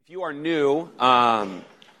you are new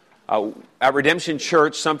at Redemption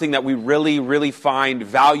Church, something that we really find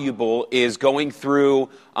valuable is going through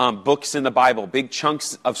books in the Bible, big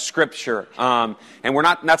chunks of Scripture. And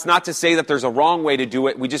that's not to say that there's a wrong way to do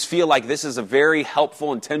it. We just feel like this is a very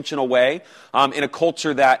helpful, intentional way in a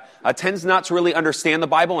culture that tends not to really understand the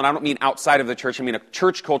Bible. And I don't mean outside of the church. I mean a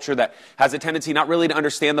church culture that has a tendency not really to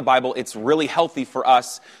understand the Bible. It's really healthy for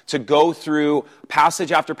us to go through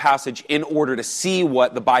passage after passage in order to see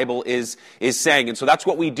what the Bible is saying. And so that's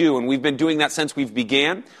what we do. And we've been doing that since we've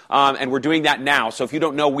began. And we're doing that now. So if you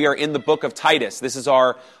don't know, we are in the book of Titus. This is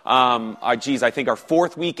our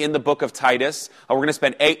fourth week in the book of Titus. We're going to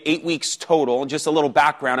spend eight weeks total. And just a little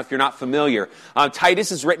background if you're not familiar.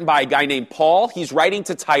 Titus is written by a guy named Paul. He's writing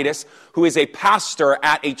to Titus, who is a pastor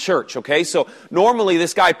at a church, okay? So normally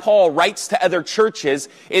this guy Paul writes to other churches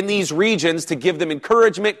in these regions to give them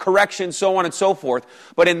encouragement, correction, so on and so forth.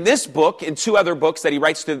 But in this book, in two other books that he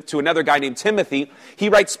writes to another guy named Timothy, he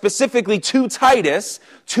writes specifically to Titus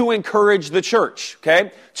to encourage the church,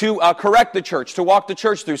 okay? To correct the church, to walk the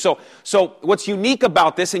church through. So what's unique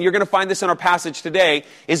about this, and you're going to find this in our passage today,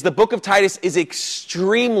 is the book of Titus is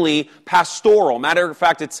extremely pastoral. Matter of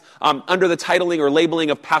fact, it's under the titling or labeling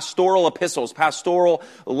of pastoral epistles, pastoral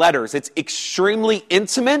letters. It's extremely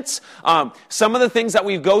intimate. Some of the things that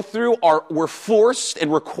we go through we're forced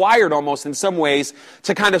and required almost in some ways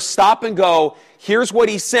to kind of stop and go, here's what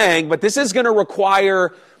he's saying, but this is going to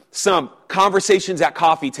require some conversations at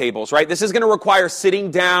coffee tables, right? This is going to require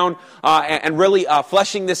sitting down and really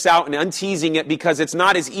fleshing this out and unteasing it because it's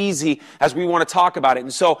not as easy as we want to talk about it.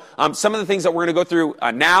 And so some of the things that we're going to go through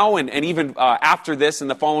now and even after this in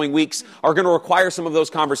the following weeks are going to require some of those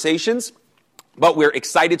conversations. But we're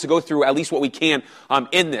excited to go through at least what we can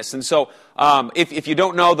in this. And so if you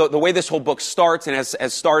don't know, the way this whole book starts and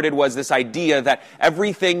has started was this idea that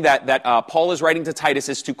everything that Paul is writing to Titus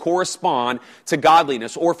is to correspond to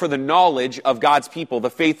godliness or for the knowledge of God's people, the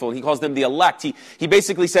faithful. He calls them the elect. He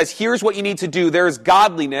basically says, here's what you need to do. There's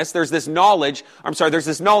godliness. There's this knowledge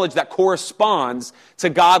that corresponds to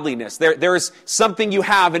godliness. There is something you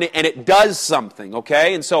have and it does something,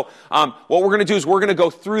 okay? And so what we're going to do is we're going to go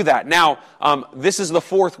through that. Now, this is the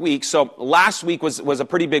fourth week. So last week was a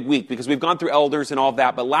pretty big week because we've gone through elders and all of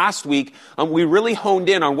that. But last week, we really honed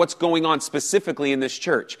in on what's going on specifically in this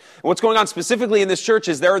church. And what's going on specifically in this church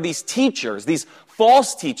is there are these teachers, these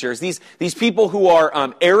false teachers, these people who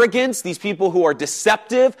are arrogant, these people who are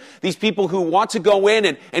deceptive, these people who want to go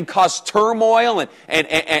in and cause turmoil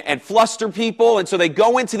and fluster people. And so they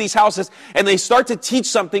go into these houses and they start to teach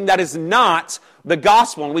something that is not the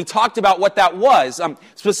gospel. And we talked about what that was.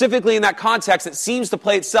 Specifically in that context, it seems to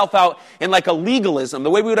play itself out in like a legalism. The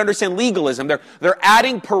way we would understand legalism, they're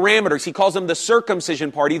adding parameters. He calls them the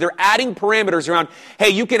circumcision party. They're adding parameters around, hey,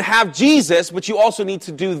 you can have Jesus, but you also need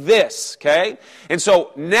to do this, okay? And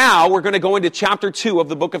so now we're going to go into chapter 2 of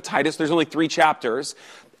the book of Titus. There's only 3 chapters.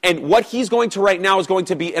 And what he's going to write now is going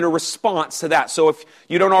to be in a response to that. So if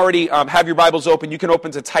you don't already have your Bibles open, you can open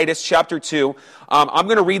to Titus chapter 2. I'm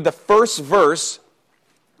going to read the first verse,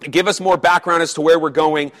 give us more background as to where we're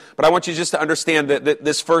going. But I want you just to understand that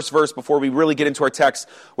this first verse before we really get into our text,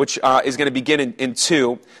 which is going to begin in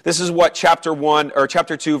 2. This is what chapter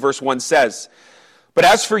 2, verse 1 says. But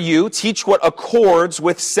as for you, teach what accords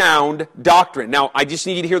with sound doctrine. Now, I just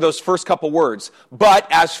need you to hear those first couple words. But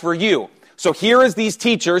as for you. So here is these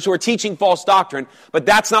teachers who are teaching false doctrine, but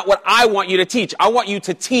that's not what I want you to teach. I want you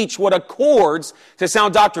to teach what accords to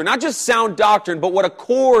sound doctrine. Not just sound doctrine, but what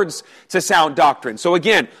accords to sound doctrine. So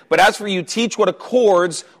again, but as for you, teach what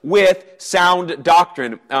accords with sound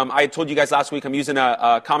doctrine. I told you guys last week I'm using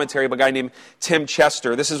a commentary of a guy named Tim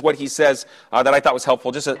Chester. This is what he says that I thought was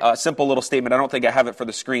helpful. Just a simple little statement. I don't think I have it for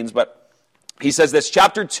the screens, but he says this,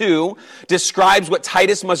 chapter 2 describes what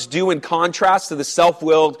Titus must do in contrast to the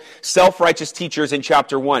self-willed, self-righteous teachers in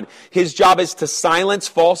chapter 1. His job is to silence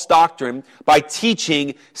false doctrine by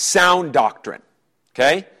teaching sound doctrine.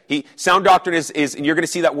 Okay? Sound doctrine is, and you're going to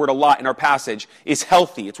see that word a lot in our passage, is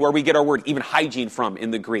healthy. It's where we get our word even hygiene from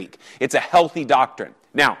in the Greek. It's a healthy doctrine.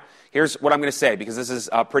 Now, here's what I'm going to say because this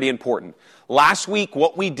is pretty important. Last week,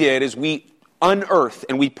 what we did is we unearthed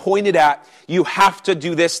and we pointed at, you have to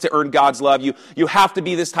do this to earn God's love. You have to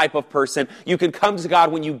be this type of person. You can come to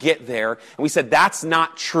God when you get there. And we said, that's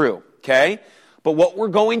not true, okay? But what we're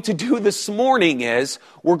going to do this morning is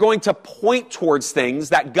we're going to point towards things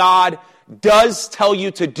that God does tell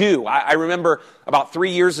you to do. I remember about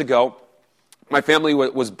 3 years ago, my family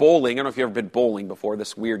was bowling. I don't know if you've ever been bowling before,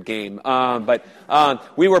 this weird game. But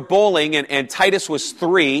we were bowling, and Titus was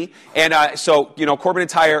 3. And so, Corbin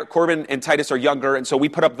and Titus are younger, and so we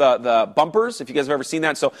put up the bumpers, if you guys have ever seen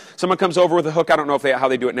that. So someone comes over with a hook. I don't know how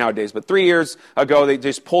they do it nowadays, but 3 years ago, they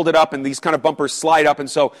just pulled it up, and these kind of bumpers slide up. And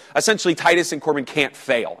so essentially, Titus and Corbin can't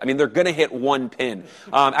fail. I mean, they're going to hit one pin.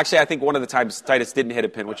 Actually, I think one of the times Titus didn't hit a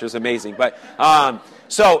pin, which was amazing. But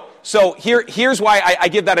So here's why I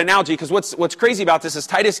give that analogy, because what's crazy about this is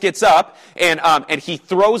Titus gets up and he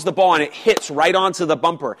throws the ball and it hits right onto the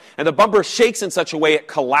bumper, and the bumper shakes in such a way it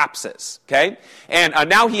collapses. Okay, and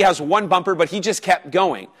now he has one bumper, but he just kept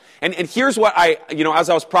going. And here's what as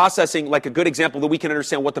I was processing, like a good example that we can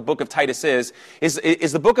understand what the book of Titus is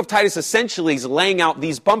the book of Titus essentially is laying out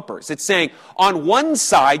these bumpers. It's saying on one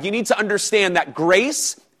side you need to understand that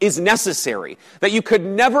grace is necessary, that you could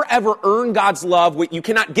never ever earn God's love. You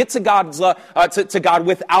cannot get to God's love, to God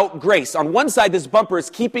without grace. On one side, this bumper is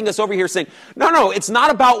keeping us over here saying, no, it's not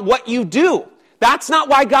about what you do. That's not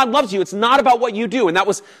why God loves you. It's not about what you do. And that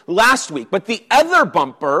was last week. But the other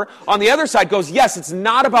bumper on the other side goes, yes, it's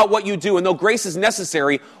not about what you do. And though grace is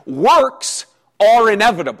necessary, works are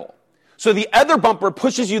inevitable. So the other bumper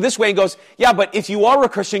pushes you this way and goes, yeah, but if you are a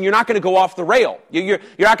Christian, you're not going to go off the rail. You're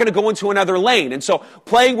not going to go into another lane. And so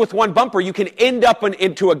playing with one bumper, you can end up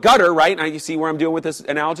into a gutter, right? Now you see where I'm doing with this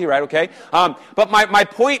analogy, right? Okay. But my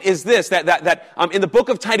point is this, that in the book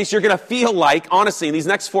of Titus, you're going to feel like, honestly, in these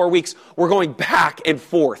next 4 weeks, we're going back and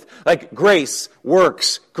forth. Like grace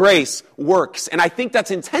works. And I think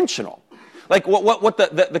that's intentional. Like what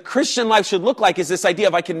the Christian life should look like is this idea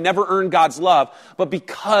of I can never earn God's love, but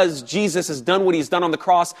because Jesus has done what he's done on the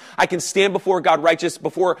cross, I can stand before God righteous,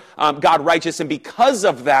 and because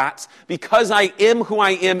of that, because I am who I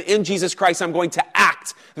am in Jesus Christ, I'm going to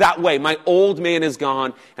act that way. My old man is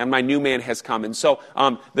gone and my new man has come. And so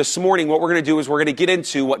this morning, what we're going to do is we're going to get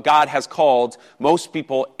into what God has called most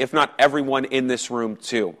people, if not everyone in this room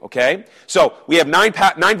to, okay? So we have 9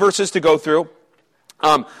 verses to go through.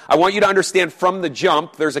 I want you to understand from the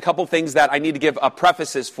jump, there's a couple things that I need to give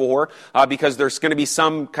prefaces for, because there's going to be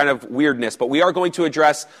some kind of weirdness. But we are going to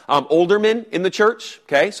address older men in the church,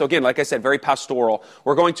 okay? So again, like I said, very pastoral.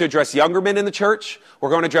 We're going to address younger men in the church. We're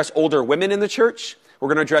going to address older women in the church. We're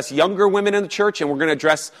going to address younger women in the church, and we're going to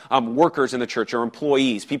address workers in the church, or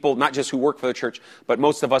employees, people not just who work for the church, but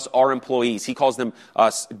most of us are employees. He calls them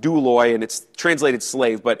douloi, and it's translated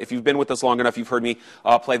slave, but if you've been with us long enough, you've heard me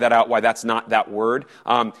play that out, why that's not that word.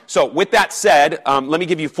 So with that said, let me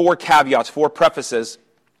give you 4 caveats, 4 prefaces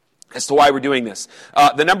as to why we're doing this.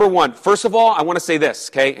 The number one, first of all, I want to say this,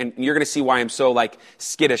 okay? And you're going to see why I'm so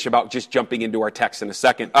skittish about just jumping into our text in a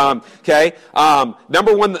second. Okay?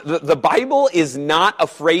 Number one, the Bible is not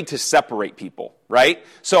afraid to separate people, right?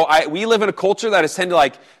 So we live in a culture that is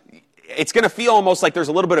it's going to feel almost like there's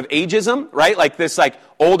a little bit of ageism, right? Like this,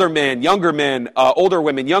 older men, older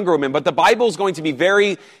women, younger women. But the Bible is going to be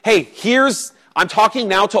very, hey, I'm talking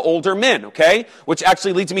now to older men, okay? Which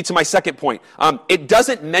actually leads me to my second point. It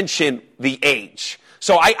doesn't mention the age.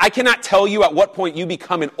 So I cannot tell you at what point you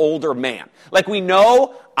become an older man. Like we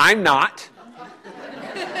know I'm not.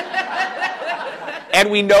 And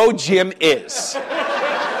we know Jim is.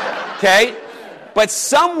 Okay? But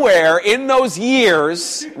somewhere in those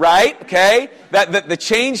years, right, okay, that the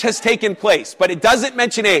change has taken place. But it doesn't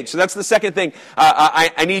mention age. So that's the second thing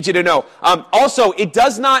I need you to know. Also, it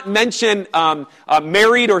does not mention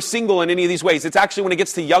married or single in any of these ways. It's actually, when it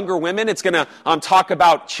gets to younger women, it's going to talk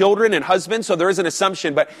about children and husbands. So there is an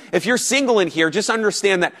assumption. But if you're single in here, just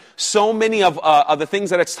understand that so many of the things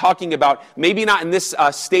that it's talking about, maybe not in this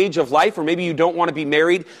stage of life, or maybe you don't want to be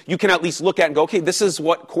married, you can at least look at and go, okay, this is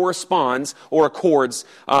what corresponds or accords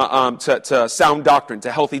to sound doctrine,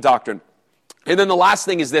 to healthy doctrine. And then the last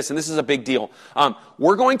thing is this, and this is a big deal.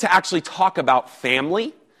 We're going to actually talk about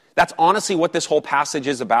family. That's honestly what this whole passage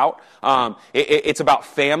is about. It's about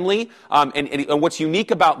family. And what's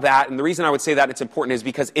unique about that, and the reason I would say that it's important, is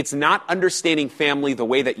because it's not understanding family the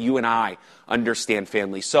way that you and I understand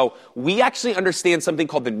family. So we actually understand something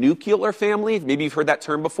called the nuclear family. Maybe you've heard that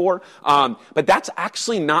term before. But that's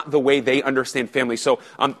actually not the way they understand family. So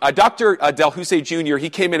Dr. Del Husse Jr., he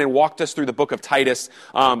came in and walked us through the book of Titus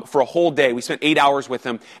for a whole day. We spent 8 hours with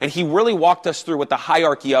him. And he really walked us through what the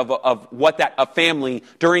hierarchy of what a family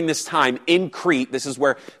during this time in Crete, this is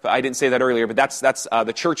where, I didn't say that earlier, but that's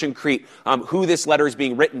the church in Crete, who this letter is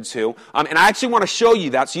being written to. And I actually want to show you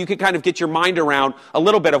that so you can kind of get your mind around a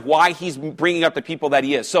little bit of why he's bringing up the people that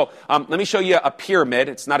he is. So let me show you a pyramid.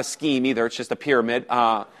 It's not a scheme either. It's just a pyramid.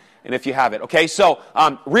 and if you have it. Okay, so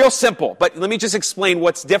real simple, but let me just explain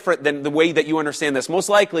what's different than the way that you understand this. Most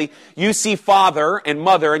likely, you see father and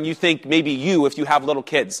mother, and you think maybe you, if you have little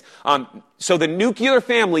kids. So the nuclear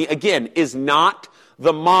family, again, is not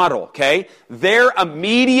the model, okay? Their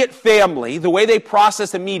immediate family, the way they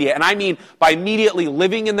process immediate, and I mean by immediately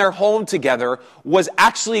living in their home together, was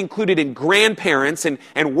actually included in grandparents and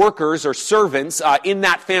workers or servants in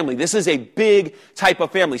that family. This is a big type of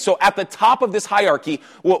family. So at the top of this hierarchy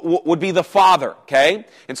would be the father, okay?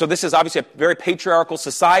 And so this is obviously a very patriarchal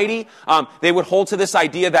society. They would hold to this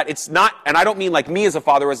idea that it's not, and I don't mean like me as a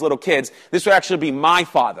father as little kids, this would actually be my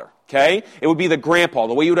father. Okay? It would be the grandpa,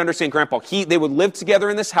 the way you would understand grandpa. They would live together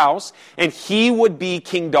in this house, and he would be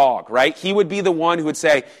king dog, right? He would be the one who would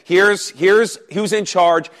say, here's who's in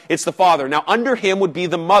charge. It's the father. Now, under him would be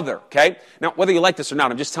the mother, okay? Now, whether you like this or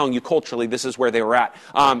not, I'm just telling you culturally, this is where they were at.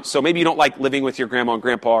 So maybe you don't like living with your grandma and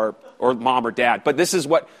grandpa or mom or dad, but this is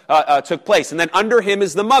what took place. And then under him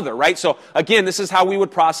is the mother, right? So again, this is how we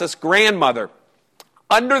would process grandmother.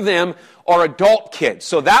 Under them are adult kids.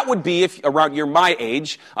 So that would be if around you're my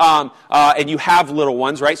age, and you have little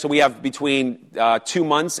ones, right? So we have between 2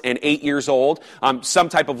 months and 8 years old, some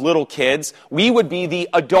type of little kids. We would be the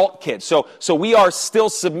adult kids. So we are still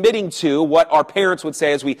submitting to what our parents would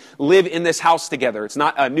say as we live in this house together. It's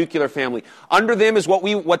not a nuclear family. Under them is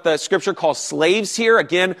what the scripture calls slaves here.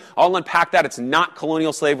 Again, I'll unpack that. It's not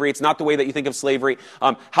colonial slavery. It's not the way that you think of slavery.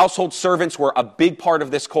 Household servants were a big part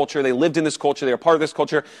of this culture. They lived in this culture. They were part of this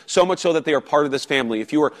culture, so much so that they are part of this family.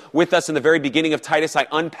 If you were with us in the very beginning of Titus, I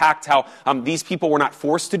unpacked how these people were not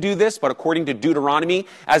forced to do this, but according to Deuteronomy,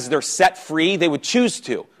 as they're set free, they would choose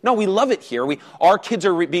to. No, we love it here. Our kids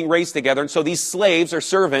are being raised together, and so these slaves or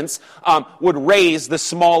servants would raise the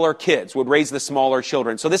smaller kids, would raise the smaller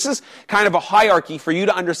children. So this is kind of a hierarchy for you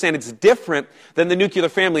to understand. It's different than the nuclear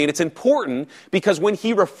family, and it's important because when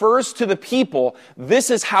he refers to the people, this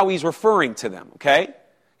is how he's referring to them, okay?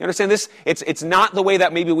 You understand this? It's not the way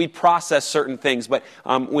that maybe we process certain things, but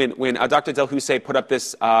when Dr. Del Hussein put up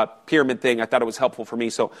this pyramid thing, I thought it was helpful for me,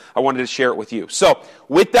 so I wanted to share it with you. So,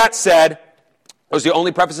 with that said, those are the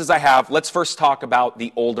only prefaces I have. Let's first talk about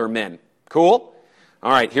the older men. Cool?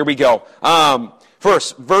 All right, here we go.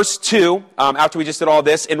 First, verse 2, after we just did all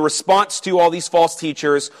this, in response to all these false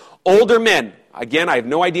teachers, older men. Again, I have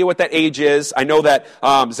no idea what that age is. I know that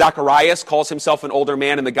Zacharias calls himself an older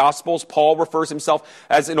man in the Gospels. Paul refers himself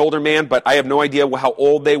as an older man, but I have no idea how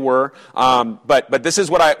old they were. But this is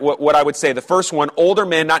what I would say. The first one, older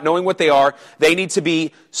men, not knowing what they are, they need to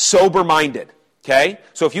be sober-minded. Okay?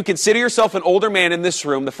 So if you consider yourself an older man in this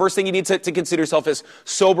room, the first thing you need to consider yourself is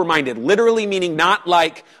sober-minded. Literally meaning not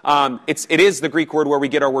like, it is the Greek word where we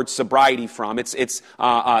get our word sobriety from.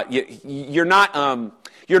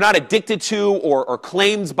 You're not addicted to or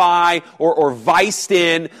claimed by or viced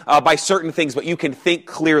in by certain things, but you can think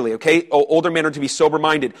clearly, okay? Older men are to be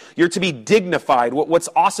sober-minded. You're to be dignified. What's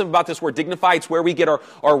awesome about this word dignified, it's where we get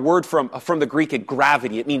our word from the Greek,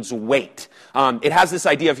 gravity. It means weight. It has this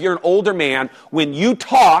idea, if you're an older man, when you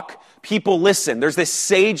talk, people listen. There's this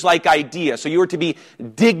sage-like idea. So you are to be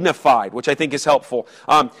dignified, which I think is helpful.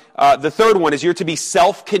 The third one is you're to be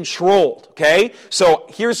self-controlled, okay? So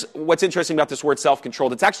here's what's interesting about this word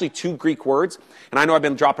self-controlled. It's actually 2 Greek words, and I know I've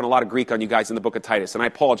been dropping a lot of Greek on you guys in the book of Titus, and I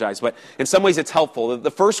apologize, but in some ways it's helpful.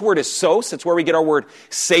 The first word is sos. It's where we get our word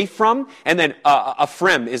safe from, and then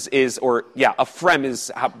aphrem aphrem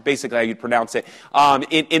is basically how you'd pronounce it,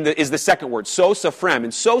 is the second word. Sos, aphrem.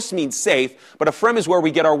 And sos means safe, but aphrem is where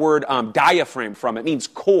we get our word diaphragm from. It means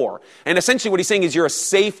core. And essentially what he's saying is you're a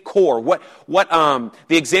safe core. The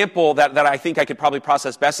example that I think I could probably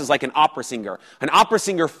process best is like an opera singer. An opera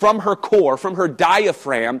singer from her core, from her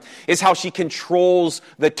diaphragm, is how she controls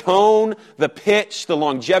the tone, the pitch, the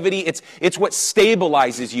longevity. It's what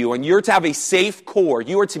stabilizes you. And you're to have a safe core.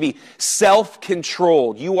 You are to be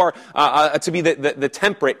self-controlled. You are to be the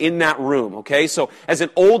temperate in that room. Okay? So as an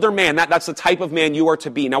older man, that's the type of man you are to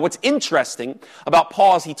be. Now what's interesting about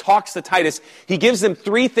Paul is he talks to Titus, he gives them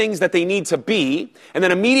 3 things that they need to be, and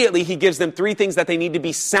then immediately he gives them 3 things that they need to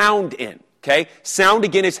be sound in. Okay? Sound,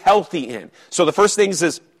 again, is healthy in. So the first things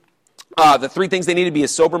is, the 3 things they need to be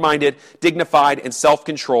is sober-minded, dignified, and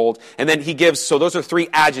self-controlled. And then he gives, so those are 3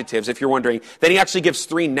 adjectives, if you're wondering. Then he actually gives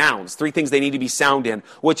 3 nouns, 3 things they need to be sound in,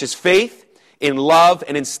 which is faith, in love,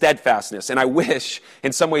 and in steadfastness. And I wish,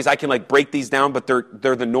 in some ways, I can break these down, but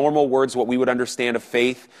they're the normal words, what we would understand of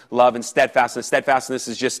faith, love, and steadfastness. Steadfastness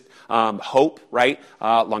is just hope, right?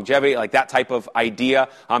 Longevity, like that type of idea.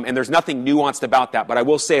 And there's nothing nuanced about that. But I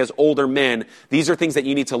will say, as older men, these are things that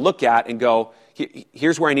you need to look at and go,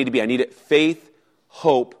 here's where I need to be. I need faith,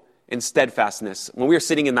 hope, and steadfastness. When we were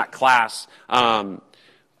sitting in that class,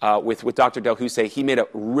 with Dr. Del Husay, he made a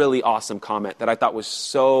really awesome comment that I thought was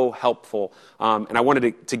so helpful. And I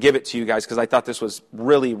wanted to give it to you guys because I thought this was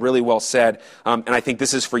really, really well said. And I think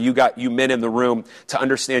this is for you men in the room to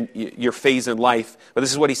understand your phase in life. But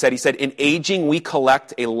this is what he said. He said, in aging, we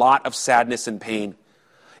collect a lot of sadness and pain.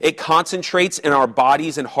 It concentrates in our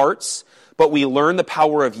bodies and hearts, but we learn the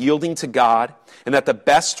power of yielding to God and that the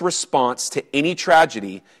best response to any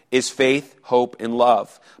tragedy is faith, hope, and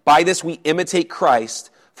love. By this, we imitate Christ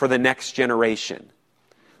for the next generation.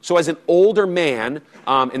 So as an older man,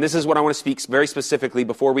 and this is what I want to speak very specifically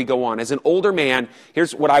before we go on. As an older man,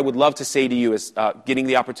 here's what I would love to say to you is getting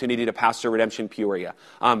the opportunity to pastor Redemption Peoria.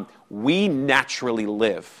 We naturally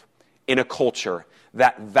live in a culture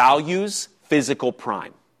that values physical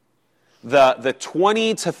prime. The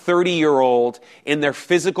 20 to 30-year-old in their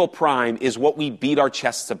physical prime is what we beat our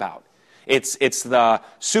chests about. It's the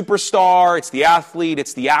superstar, it's the athlete,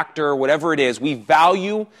 it's the actor, whatever it is. We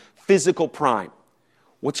value physical prime.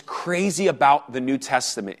 What's crazy about the New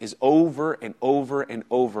Testament is over and over and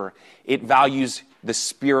over, it values the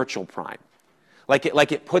spiritual prime. Like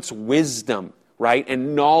it puts wisdom, right,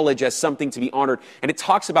 and knowledge as something to be honored. And it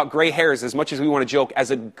talks about gray hairs, as much as we want to joke,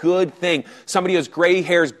 as a good thing. Somebody who has gray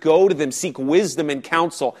hairs, go to them, seek wisdom and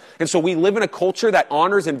counsel. And so we live in a culture that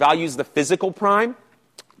honors and values the physical prime.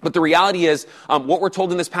 But the reality is, what we're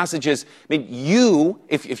told in this passage is, I mean,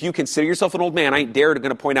 if you consider yourself an old man, I ain't dare going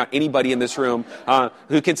to point out anybody in this room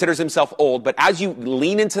who considers himself old, but as you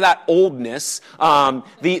lean into that oldness,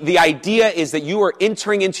 the idea is that you are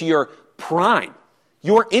entering into your prime.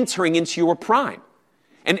 You're entering into your prime.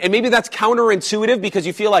 And maybe that's counterintuitive because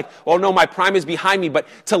you feel like, oh no, my prime is behind me, but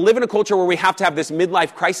to live in a culture where we have to have this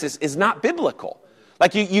midlife crisis is not biblical.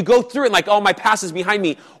 Like you go through it like, oh, my past is behind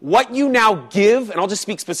me. What you now give, and I'll just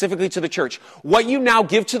speak specifically to the church, what you now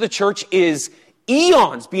give to the church is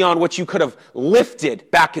eons beyond what you could have lifted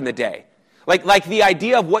back in the day. Like the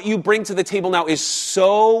idea of what you bring to the table now is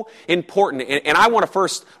so important. And I want to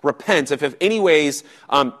first repent if any ways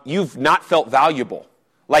you've not felt valuable.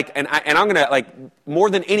 And I'm going to, more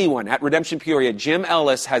than anyone at Redemption Peoria, Jim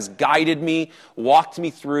Ellis has guided me, walked me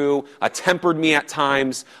through, tempered me at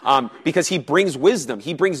times, because he brings wisdom,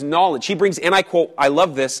 he brings knowledge, he brings, and I quote, I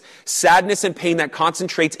love this, sadness and pain that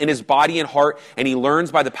concentrates in his body and heart, and he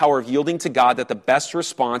learns by the power of yielding to God that the best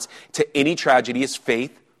response to any tragedy is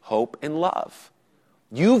faith, hope, and love.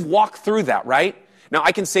 You've walked through that, right? Now,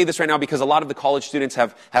 I can say this right now because a lot of the college students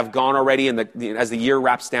have gone already, and as the year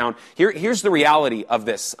wraps down. Here's the reality of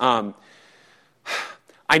this. I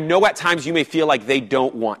know at times you may feel like they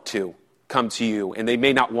don't want to come to you, and they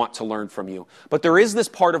may not want to learn from you. But there is this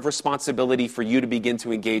part of responsibility for you to begin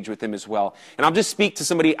to engage with them as well. And I'll just speak to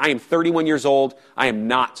somebody. I am 31 years old. I am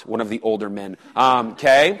not one of the older men,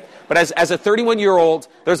 okay? But as a 31-year-old,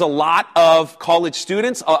 there's a lot of college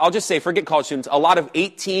students. I'll just say, forget college students, a lot of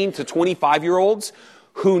 18 to 25-year-olds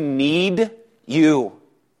who need you.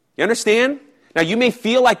 You understand? Now, you may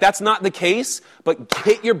feel like that's not the case, but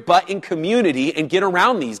get your butt in community and get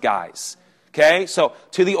around these guys. Okay, so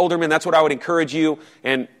to the older men, that's what I would encourage you.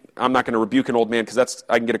 And I'm not going to rebuke an old man because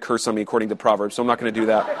I can get a curse on me according to Proverbs, so I'm not going to do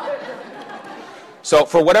that. So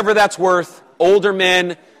for whatever that's worth, older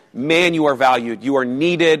men, man, you are valued. You are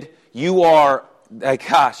needed. You are,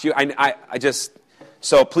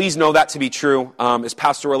 so please know that to be true, as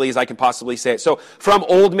pastorally as I can possibly say it. So from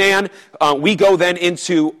old man, we go then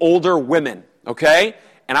into older women, okay?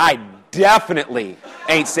 And I definitely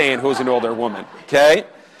ain't saying who's an older woman, okay?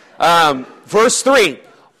 Verse 3,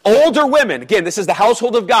 older women. Again, this is the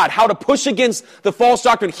household of God. How to push against the false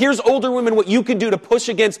doctrine. Here's older women, what you can do to push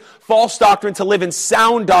against false doctrine, to live in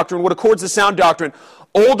sound doctrine, what accords to sound doctrine.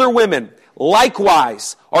 Older women,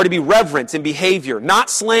 likewise, are to be reverent in behavior, not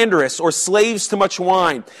slanderous or slaves to much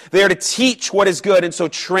wine. They are to teach what is good, and so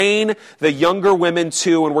train the younger women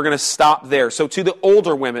too, and we're going to stop there. So to the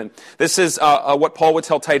older women, this is what Paul would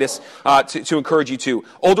tell Titus to encourage you to.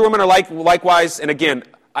 Older women are likewise, and again,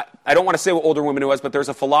 I don't want to say what older woman it was, but there's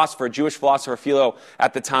a philosopher, a Jewish philosopher, Philo,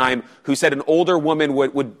 at the time, who said an older woman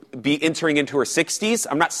would be entering into her 60s.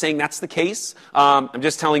 I'm not saying that's the case. I'm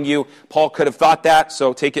just telling you, Paul could have thought that,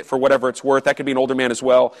 so take it for whatever it's worth. That could be an older man as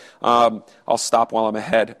well. I'll stop while I'm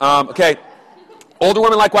ahead. Okay. Older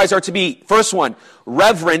women likewise are to be, first one,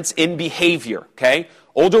 reverent in behavior. Okay.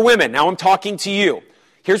 Older women, now I'm talking to you.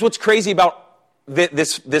 Here's what's crazy about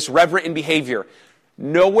this reverent in behavior.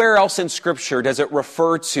 Nowhere else in Scripture does it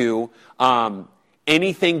refer to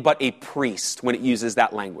anything but a priest when it uses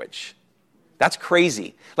that language. That's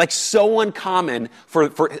crazy. Like so uncommon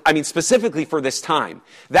specifically for this time.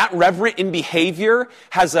 That reverent in behavior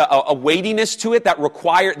has a weightiness to it that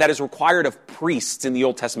is required of priests in the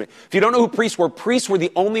Old Testament. If you don't know who priests were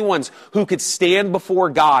the only ones who could stand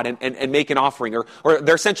before God and make an offering. Or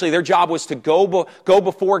their job was to go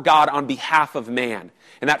before God on behalf of man.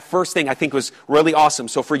 And that first thing I think was really awesome.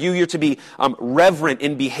 So for you, you're to be reverent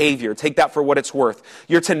in behavior. Take that for what it's worth.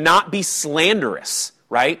 You're to not be slanderous.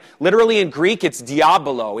 Right? Literally in Greek, it's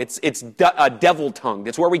diabolo. It's devil-tongued.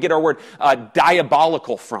 It's where we get our word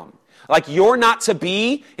diabolical from. Like you're not to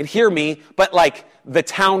be, and hear me, but like the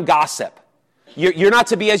town gossip. You're not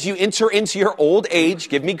to be, as you enter into your old age,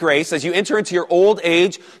 give me grace, as you enter into your old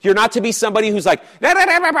age, you're not to be somebody who's like,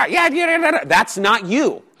 that's not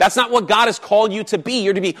you. That's not what God has called you to be.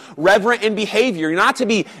 You're to be reverent in behavior. You're not to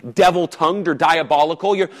be devil-tongued or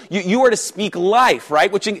diabolical. You are to speak life, right?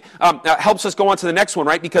 Which helps us go on to the next one,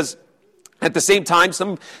 right? Because at the same time,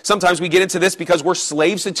 sometimes we get into this because we're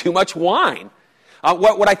slaves to too much wine.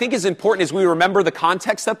 What I think is important is we remember the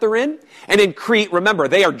context that they're in. And in Crete, remember,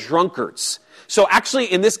 they are drunkards. So actually,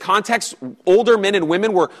 in this context, older men and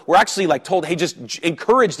women were actually like told, hey, just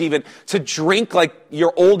encouraged even to drink like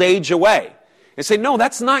your old age away. And say, no,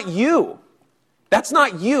 that's not you. That's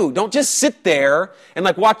not you. Don't just sit there and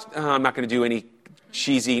like watch. I'm not going to do any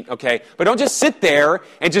cheesy, okay? But don't just sit there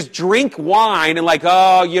and just drink wine and like,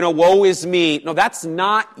 woe is me. No, that's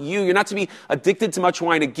not you. You're not to be addicted to much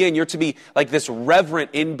wine again. You're to be like this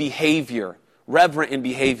reverent in behavior. Reverent in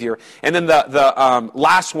behavior. And then the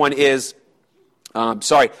last one is, not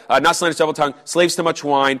slanderous, devil-tongued, slaves to much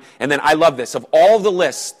wine. And then I love this. Of all the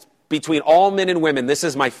lists between all men and women, this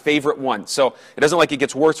is my favorite one. So it doesn't like it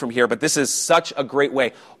gets worse from here, but this is such a great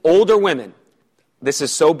way. Older women, this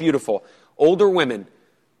is so beautiful. Older women,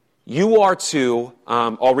 you are to,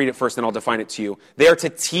 I'll read it first and I'll define it to you. They are to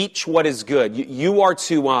teach what is good. You are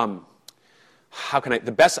to, I've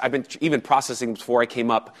been even processing before I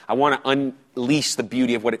came up. I want to unleash the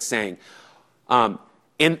beauty of what it's saying.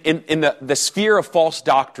 In the sphere of false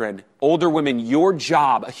doctrine, older women, your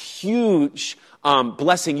job, a huge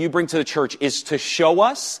blessing you bring to the church is to show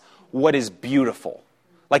us what is beautiful.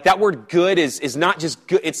 Like that word good is not just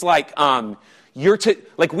good. It's like,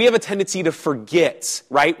 we have a tendency to forget,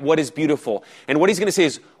 right, what is beautiful. And what he's going to say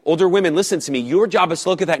is, older women, listen to me. Your job is to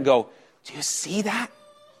look at that and go, do you see that?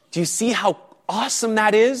 Do you see how awesome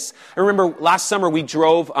that is? I remember last summer we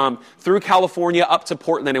drove through California up to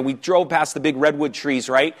Portland and we drove past the big redwood trees,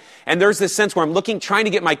 right? And there's this sense where I'm trying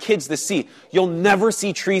to get my kids to see, you'll never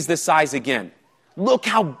see trees this size again. Look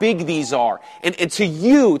how big these are. And to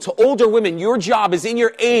you, to older women, your job is in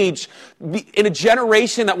your age, in a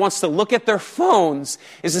generation that wants to look at their phones,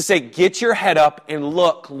 is to say, get your head up and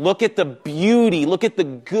look at the beauty, look at the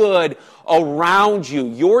good around you.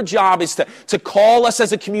 Your job is to call us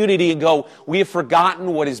as a community and go, we have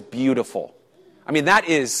forgotten what is beautiful. I'm not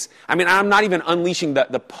even unleashing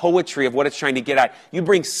the poetry of what it's trying to get at. You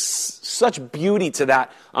bring such beauty to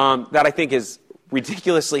that, that I think is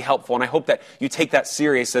ridiculously helpful, and I hope that you take that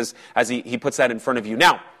serious as he puts that in front of you.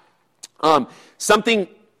 Now, something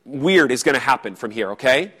weird is going to happen from here,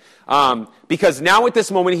 okay? Because now at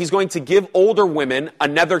this moment, he's going to give older women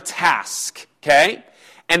another task, okay?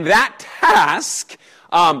 And that task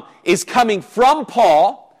is coming from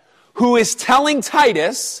Paul, who is telling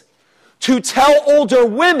Titus to tell older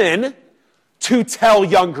women to tell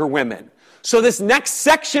younger women. So this next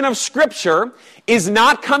section of Scripture is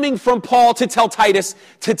not coming from Paul to tell Titus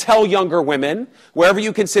to tell younger women, wherever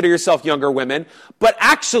you consider yourself younger women, but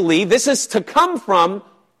actually this is to come from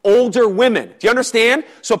older women. Do you understand?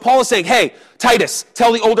 So Paul is saying, hey, Titus,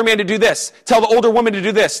 tell the older man to do this. Tell the older woman to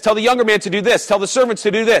do this. Tell the younger man to do this. Tell the servants to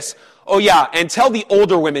do this. Oh yeah, and tell the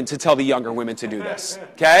older women to tell the younger women to do this.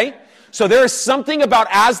 Okay? So there is something about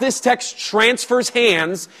as this text transfers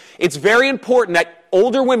hands, it's very important that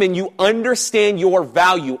older women, you understand your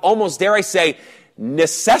value. Almost, dare I say,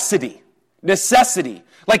 necessity. Necessity.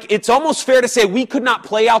 Like, it's almost fair to say we could not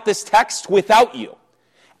play out this text without you.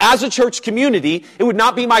 As a church community, it would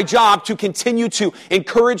not be my job to continue to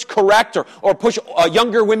encourage, correct, or push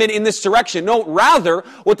younger women in this direction. No, rather,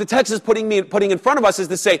 what the text is putting in front of us is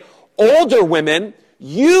to say, older women,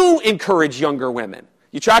 you encourage younger women.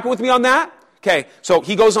 You tracking with me on that? Okay, so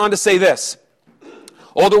he goes on to say this.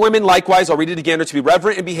 Older women, likewise, I'll read it again, are to be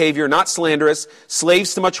reverent in behavior, not slanderous,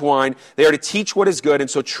 slaves to much wine. They are to teach what is good, and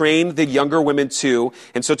so train the younger women too.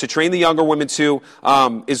 And so to train the younger women too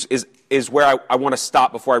is where I want to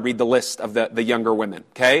stop before I read the list of the younger women,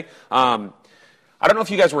 okay? I don't know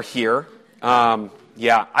if you guys were here. I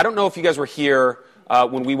don't know if you guys were here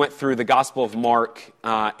when we went through the Gospel of Mark,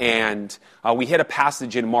 and we hit a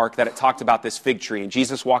passage in Mark that it talked about this fig tree. And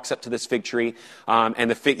Jesus walks up to this fig tree,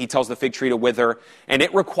 and he tells the fig tree to wither. And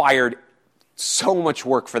it required so much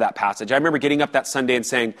work for that passage. I remember getting up that Sunday and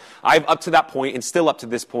saying, I've up to that point, and still up to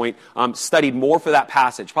this point, studied more for that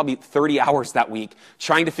passage, probably 30 hours that week,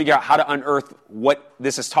 trying to figure out how to unearth what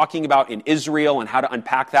this is talking about in Israel and how to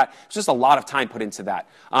unpack that. It's just a lot of time put into that.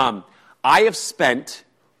 I have spent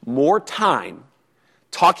more time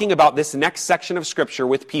talking about this next section of Scripture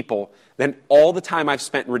with people than all the time I've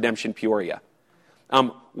spent in Redemption Peoria.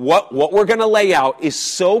 What we're going to lay out is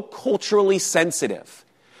so culturally sensitive.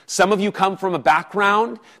 Some of you come from a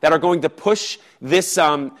background that are going to push this,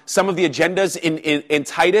 some of the agendas in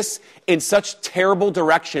Titus in such terrible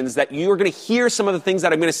directions that you're going to hear some of the things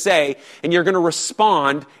that I'm going to say, and you're going to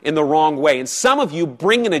respond in the wrong way. And some of you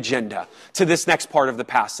bring an agenda to this next part of the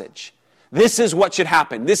passage. This is what should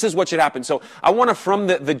happen. This is what should happen. So I want to, from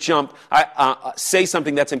the jump, say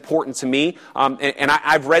something that's important to me.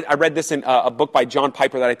 I read this in a book by John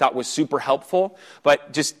Piper that I thought was super helpful.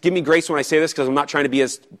 But just give me grace when I say this, because I'm not trying to be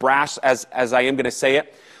as brash as I am going to say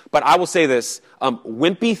it. But I will say this.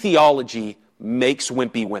 Wimpy theology makes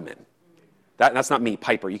wimpy women. That's not me,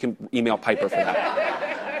 Piper. You can email Piper for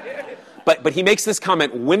that. But he makes this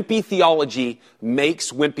comment, wimpy theology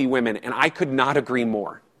makes wimpy women. And I could not agree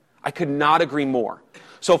more. I could not agree more.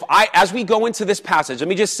 So as we go into this passage, let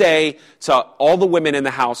me just say to all the women in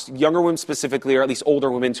the house, younger women specifically, or at least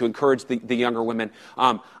older women, to encourage the younger women.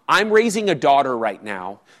 I'm raising a daughter right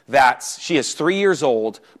now that she is 3 years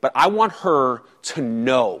old, but I want her to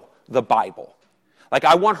know the Bible. Like,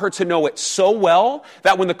 I want her to know it so well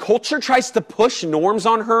that when the culture tries to push norms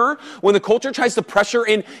on her, when the culture tries to pressure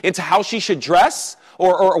into how she should dress,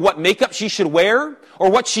 or what makeup she should wear, or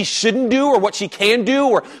what she shouldn't do, or what she can do,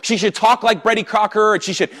 or she should talk like Betty Crocker, and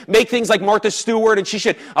she should make things like Martha Stewart, and she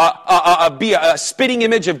should be a spitting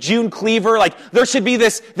image of June Cleaver. Like, there should be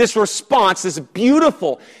this response, this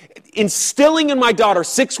beautiful, instilling in my daughter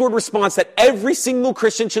 6-word response that every single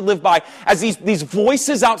Christian should live by, as these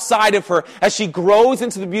voices outside of her, as she grows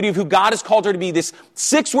into the beauty of who God has called her to be, this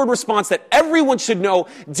 6-word response that everyone should know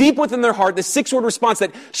deep within their heart, this 6-word response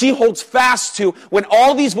that she holds fast to when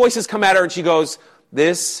all these voices come at her and she goes,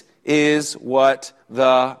 this is what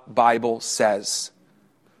the Bible says.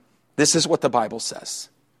 This is what the Bible says.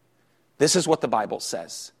 This is what the Bible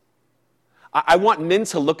says. I want men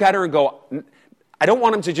to look at her and go, I don't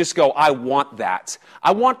want them to just go, I want that.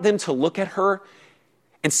 I want them to look at her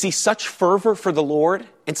and see such fervor for the Lord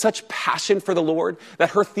and such passion for the Lord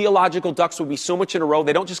that her theological ducks would be so much in a row.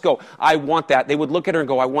 They don't just go, I want that. They would look at her and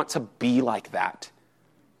go, I want to be like that.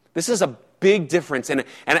 This is a big difference. And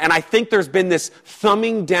I think there's been this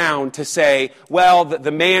thumbing down to say, well,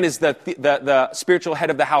 the man is the spiritual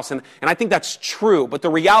head of the house. And I think that's true. But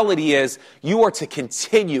the reality is you are to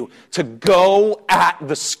continue to go at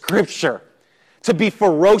the Scripture, to be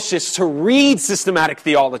ferocious, to read systematic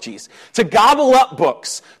theologies, to gobble up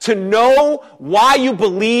books, to know why you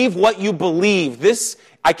believe what you believe. This,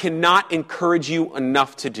 I cannot encourage you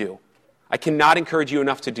enough to do. I cannot encourage you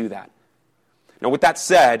enough to do that. Now, with that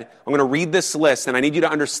said, I'm going to read this list, and I need you to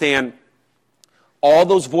understand all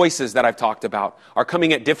those voices that I've talked about are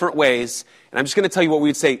coming at different ways, and I'm just going to tell you what we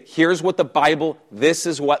would say. Here's what this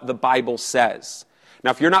is what the Bible says. Now,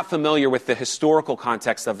 if you're not familiar with the historical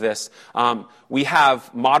context of this, we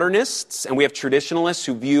have modernists and we have traditionalists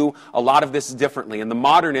who view a lot of this differently. And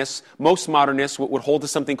most modernists would hold to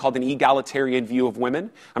something called an egalitarian view of women.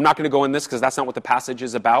 I'm not going to go in this because that's not what the passage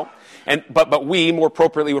is about. But we, more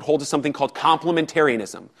appropriately, would hold to something called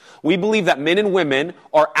complementarianism. We believe that men and women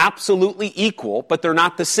are absolutely equal, but they're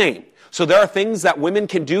not the same. So there are things that women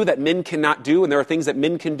can do that men cannot do, and there are things that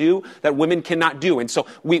men can do that women cannot do. And so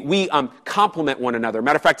we complement one another.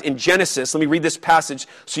 Matter of fact, in Genesis, let me read this passage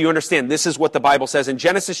so you understand. This is what the Bible says. In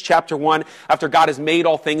Genesis chapter 1, after God has made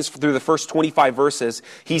all things through the first 25 verses,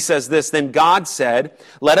 he says this, Then God said,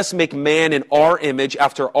 let us make man in our image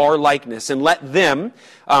after our likeness, and let them,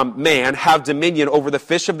 man, have dominion over the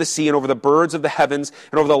fish of the sea and over the birds of the heavens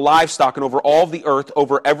and over the livestock and over all the earth,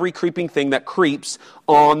 over every creeping thing that creeps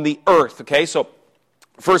on the earth. Okay, so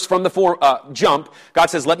first from the jump, God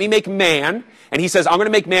says, let me make man. And he says, I'm going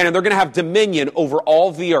to make man, and they're going to have dominion over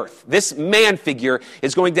all the earth. This man figure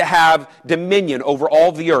is going to have dominion over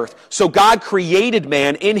all the earth. So God created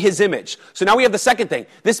man in his image. So now we have the second thing.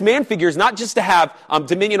 This man figure is not just to have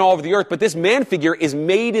dominion all over the earth, but this man figure is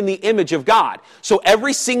made in the image of God. So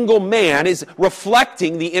every single man is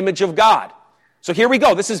reflecting the image of God. So here we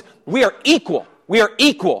go. We are equal. We are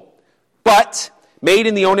equal. But made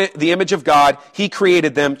in the image of God, he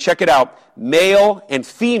created them, check it out, male and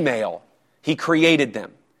female, He created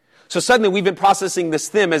them. So suddenly we've been processing this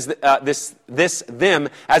them as them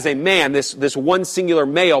as a man, this one singular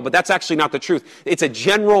male, but that's actually not the truth. It's a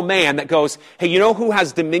general man that goes, hey, you know who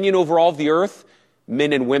has dominion over all of the earth?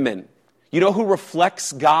 Men and women. You know who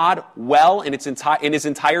reflects God well in his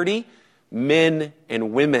entirety? Men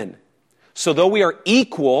and women. So though we are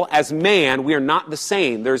equal as man, we are not the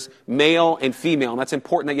same. There's male and female, and that's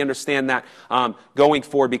important that you understand that going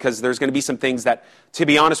forward, because there's going to be some things that, to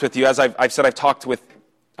be honest with you, as I've said, I've talked with,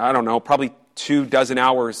 I don't know, probably 24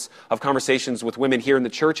 hours of conversations with women here in the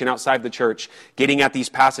church and outside the church, getting at these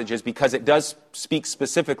passages, because it does speak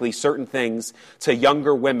specifically certain things to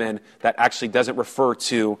younger women that actually doesn't refer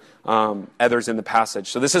to others in the passage.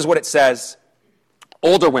 So this is what it says.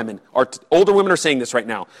 Older women are saying this right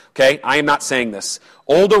now, okay? I am not saying this.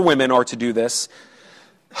 Older women are to do this.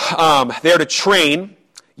 They're to train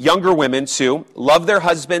younger women to love their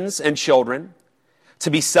husbands and children, to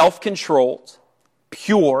be self-controlled,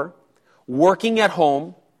 pure, working at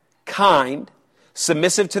home, kind,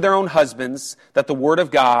 submissive to their own husbands, that the word of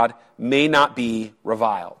God may not be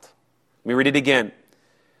reviled. Let me read it again.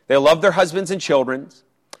 They love their husbands and children,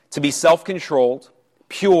 to be self-controlled,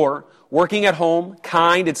 pure, working at home,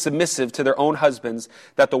 kind, and submissive to their own husbands,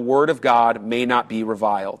 that the word of God may not be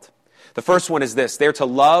reviled. The first one is this. They're to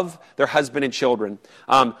love their husband and children.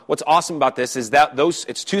 What's awesome about this is that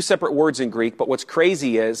it's two separate words in Greek, but what's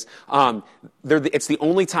crazy is it's the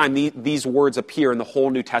only time these words appear in the whole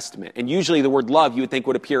New Testament. And usually the word love you would think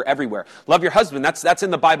would appear everywhere. Love your husband, that's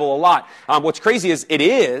in the Bible a lot. What's crazy is it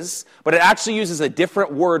is, but it actually uses a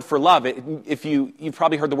different word for love. You've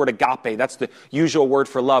probably heard the word agape. That's the usual word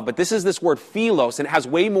for love. But this is this word philos, and it has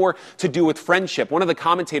way more to do with friendship. One of the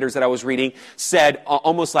commentators that I was reading said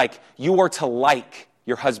almost like, you are to like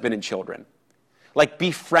your husband and children. Like, be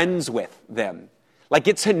friends with them. Like,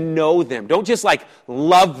 get to know them. Don't just like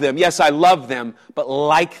love them. Yes, I love them, but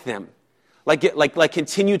like them. Like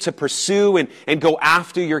continue to pursue and go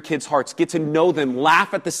after your kids' hearts. Get to know them.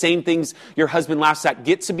 Laugh at the same things your husband laughs at.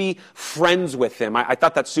 Get to be friends with them. I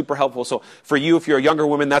thought that's super helpful. So for you, if you're a younger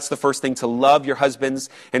woman, that's the first thing, to love your husbands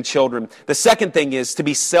and children. The second thing is to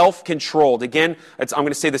be self-controlled. Again, I'm going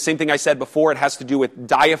to say the same thing I said before. It has to do with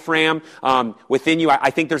diaphragm within you. I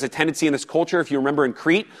think there's a tendency in this culture, if you remember in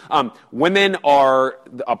Crete, women are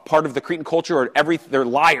a part of the Cretan culture, they're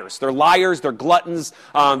liars. They're liars, they're gluttons,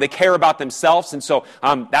 they care about themselves, and so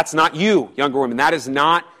that's not you, younger women. That is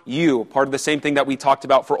not you. Part of the same thing that we talked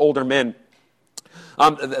about for older men.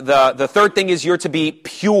 The third thing is you're to be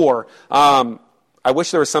pure. I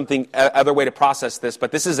wish there was other way to process this,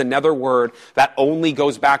 but this is another word that only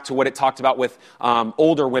goes back to what it talked about with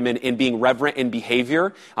older women in being reverent in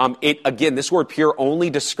behavior. Again, this word pure only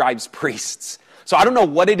describes priests. So I don't know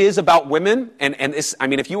what it is about women, and this,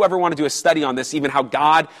 if you ever want to do a study on this, even how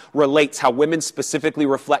God relates, how women specifically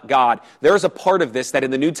reflect God, there's a part of this that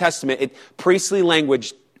in the New Testament, priestly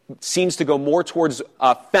language seems to go more towards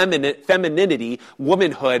femininity,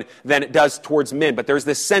 womanhood, than it does towards men. But there's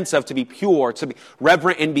this sense of to be pure, to be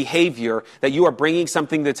reverent in behavior, that you are bringing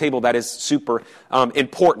something to the table that is super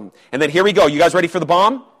important. And then here we go. You guys ready for the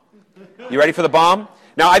bomb? You ready for the bomb?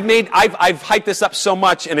 Now, I've hyped this up so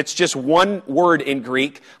much, and it's just one word in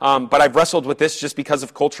Greek, but I've wrestled with this just because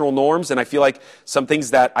of cultural norms, and I feel like some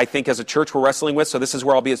things that I think as a church we're wrestling with, so this is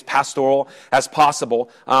where I'll be as pastoral as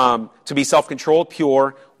possible, to be self-controlled,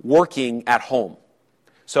 pure, working at home.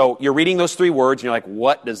 So you're reading those three words, and you're like,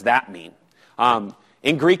 what does that mean?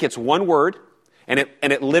 In Greek, it's one word, and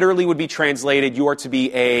it literally would be translated, you are to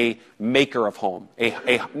be a maker of home,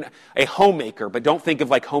 a homemaker, but don't think of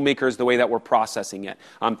like homemakers the way that we're processing it.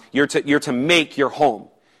 You're to make your home.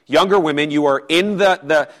 Younger women, you are in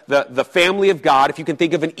the family of God. If you can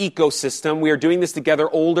think of an ecosystem, we are doing this together,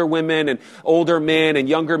 older women and older men and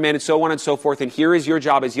younger men and so on and so forth. And here is your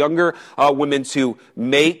job as younger women to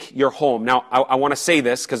make your home. Now, I want to say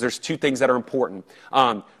this because there's two things that are important.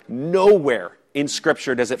 Nowhere in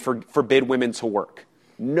Scripture does it forbid women to work.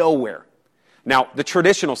 Nowhere. Now, the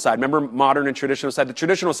traditional side, remember modern and traditional side? The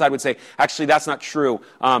traditional side would say, actually, that's not true.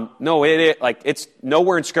 No, it's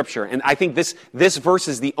nowhere in Scripture. And I think this verse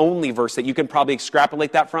is the only verse that you can probably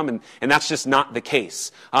extrapolate that from, and that's just not the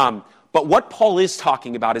case. But what Paul is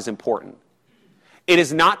talking about is important. It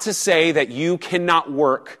is not to say that you cannot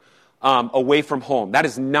work away from home. That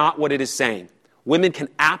is not what it is saying. Women can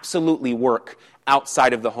absolutely work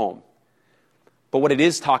outside of the home. But what it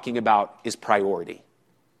is talking about is priority.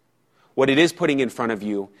 What it is putting in front of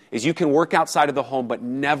you is you can work outside of the home, but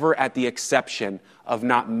never at the exception of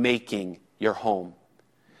not making your home.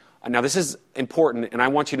 Now, this is important, and I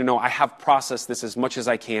want you to know I have processed this as much as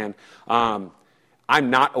I can. I'm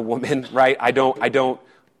not a woman, right? I don't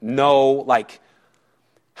know, like,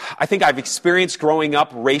 I think I've experienced growing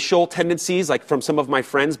up racial tendencies, like from some of my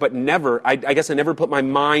friends, but never, I guess I never put my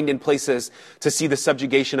mind in places to see the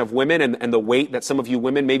subjugation of women and the weight that some of you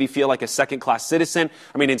women maybe feel like a second-class citizen.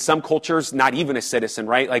 I mean, in some cultures, not even a citizen,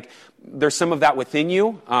 right? Like, there's some of that within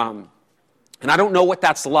you. And I don't know what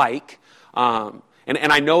that's like.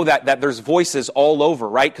 And I know that there's voices all over,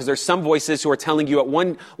 right? Because there's some voices who are telling you at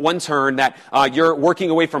one turn that you're working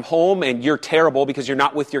away from home and you're terrible because you're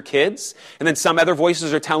not with your kids. And then some other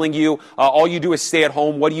voices are telling you all you do is stay at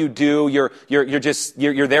home. What do you do? You're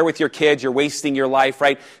there with your kids. You're wasting your life,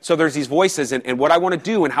 right? So there's these voices. And what I want to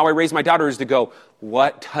do and how I raise my daughter is to go,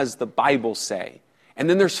 what does the Bible say? And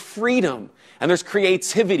then there's freedom. And there's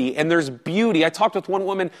creativity, and there's beauty. I talked with one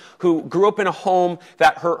woman who grew up in a home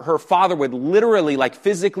that her father would literally, like,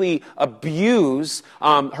 physically abuse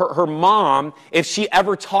her mom if she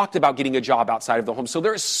ever talked about getting a job outside of the home. So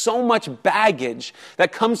there's so much baggage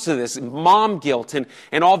that comes to this, mom guilt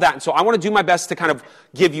and all that. And so I want to do my best to kind of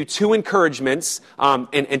give you two encouragements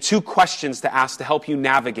and two questions to ask to help you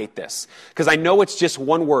navigate this. Because I know it's just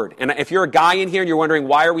one word. And if you're a guy in here and you're wondering,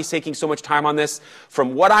 why are we taking so much time on this?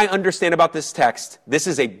 From what I understand about this text, this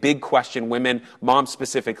is a big question women, moms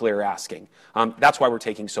specifically, are asking. That's why we're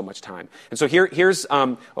taking so much time. And so here's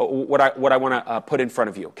what I want to put in front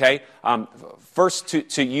of you, okay? First,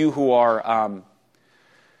 to you who are...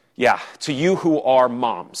 to you who are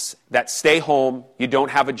moms that stay home, you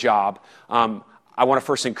don't have a job, I want to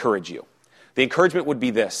first encourage you. The encouragement would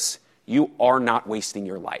be this: you are not wasting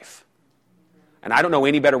your life. And I don't know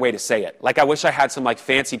any better way to say it. Like, I wish I had some, like,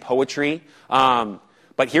 fancy poetry,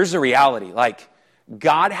 but here's the reality. Like,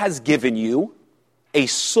 God has given you a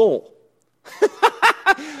soul.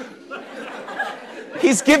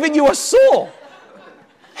 He's given you a soul.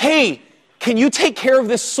 Hey, can you take care of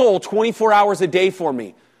this soul 24 hours a day for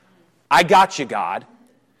me? I got you, God.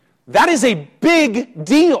 That is a big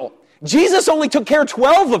deal. Jesus only took care of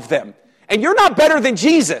 12 of them. And you're not better than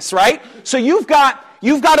Jesus, right? So you've got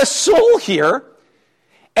a soul here,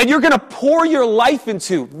 and you're going to pour your life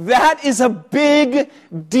into. That is a big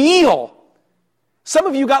deal. Some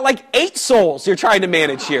of you got like 8 souls you're trying to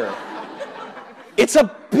manage here.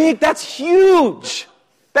 That's huge.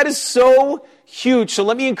 That is so huge. So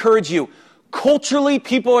let me encourage you. Culturally,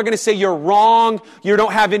 people are going to say you're wrong, you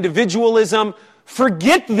don't have individualism.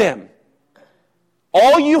 Forget them.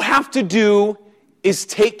 All you have to do is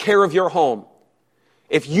take care of your home.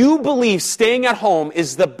 If you believe staying at home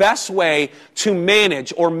is the best way to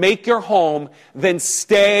manage or make your home, then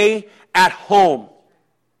stay at home.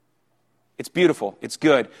 It's beautiful. It's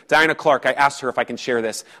good. Diana Clark, I asked her if I can share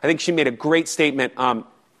this. I think she made a great statement. I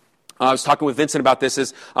was talking with Vincent about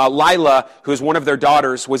this, Lila, who is one of their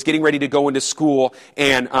daughters, was getting ready to go into school,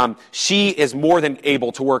 and she is more than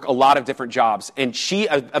able to work a lot of different jobs. And she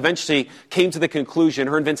eventually came to the conclusion,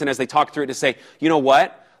 her and Vincent, as they talked through it, to say, you know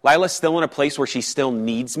what? Lila's still in a place where she still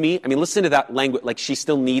needs me. I mean, listen to that language, like, she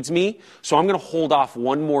still needs me, so I'm going to hold off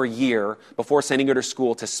one more year before sending her to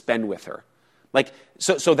school to spend with her. Like,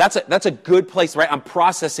 so that's a good place, right? I'm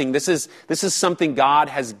processing. This is something God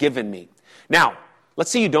has given me. Now, let's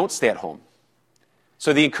say you don't stay at home.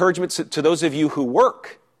 So the encouragement to those of you who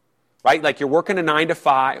work, right? Like, you're working a 9 to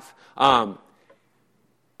 5.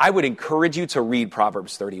 I would encourage you to read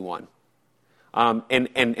Proverbs 31.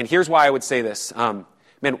 And here's why I would say this.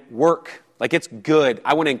 Man, work. Like, it's good.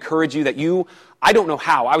 I want to encourage you that I don't know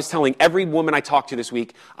how. I was telling every woman I talked to this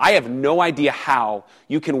week, I have no idea how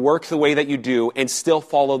you can work the way that you do and still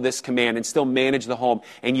follow this command and still manage the home,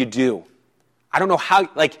 and you do. I don't know how,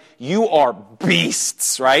 like, you are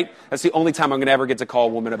beasts, right? That's the only time I'm going to ever get to call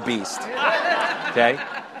a woman a beast, okay?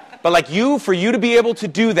 But like for you to be able to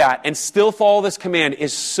do that and still follow this command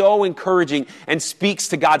is so encouraging and speaks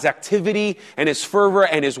to God's activity and His fervor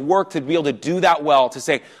and His work to be able to do that well, to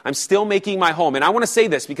say, I'm still making my home. And I want to say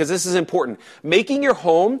this because this is important. Making your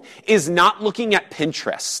home is not looking at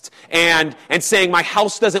Pinterest and saying, my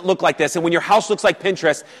house doesn't look like this. And when your house looks like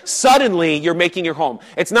Pinterest, suddenly you're making your home.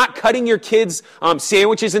 It's not cutting your kids'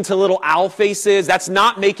 sandwiches into little owl faces. That's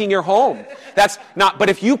not making your home. That's not. But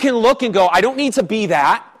if you can look and go, I don't need to be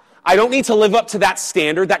that. I don't need to live up to that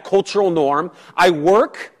standard, that cultural norm. I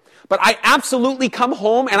work, but I absolutely come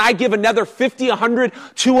home and I give another 50, 100,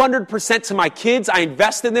 200% to my kids. I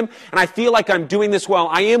invest in them, and I feel like I'm doing this well.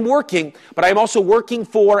 I am working, but I'm also working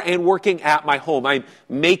for and working at my home. I'm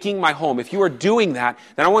making my home. If you are doing that,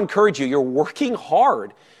 then I want to encourage you. You're working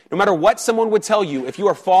hard. No matter what someone would tell you, if you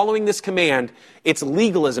are following this command, it's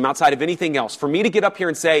legalism outside of anything else. For me to get up here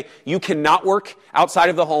and say you cannot work outside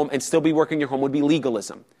of the home and still be working your home would be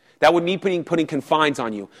legalism. That would mean putting confines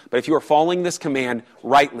on you. But if you are following this command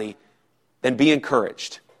rightly, then be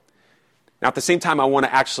encouraged. Now, at the same time, I want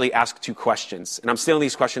to actually ask 2 questions. And I'm stealing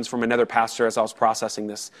these questions from another pastor as I was processing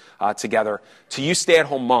this together. To you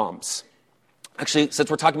stay-at-home moms. Actually, since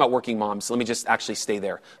we're talking about working moms, let me just actually stay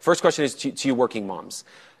there. First question is to you working moms.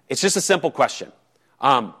 It's just a simple question.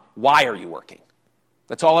 Why are you working?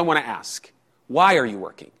 That's all I want to ask. Why are you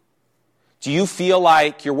working? Do you feel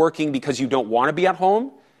like you're working because you don't want to be at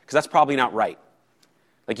home? Because that's probably not right.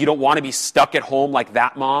 Like you don't want to be stuck at home like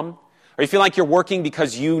that mom? Or you feel like you're working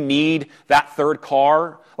because you need that third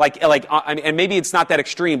car? And maybe it's not that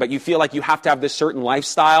extreme, but you feel like you have to have this certain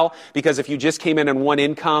lifestyle because if you just came in on one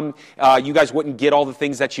income, you guys wouldn't get all the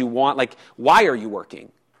things that you want. Like, why are you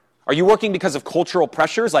working? Are you working because of cultural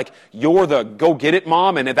pressures? Like, you're the go-get-it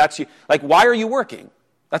mom, and that's you. Like, why are you working?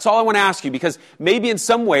 That's all I want to ask you, because maybe in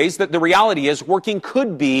some ways that the reality is working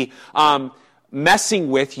could be messing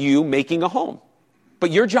with you making a home.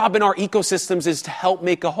 But your job in our ecosystems is to help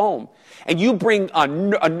make a home. And you bring a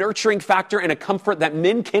nurturing factor and a comfort that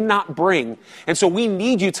men cannot bring. And so we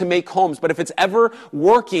need you to make homes. But if it's ever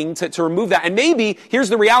working to remove that, and maybe, here's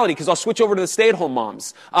the reality, because I'll switch over to the stay-at-home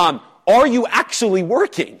moms. Are you actually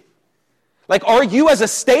working? Like, are you as a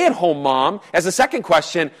stay-at-home mom, as a second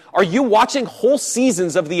question, are you watching whole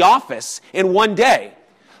seasons of The Office in one day?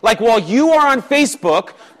 Like, while you are on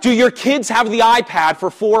Facebook, do your kids have the iPad for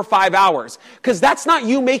 4 or 5 hours? Because that's not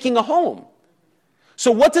you making a home.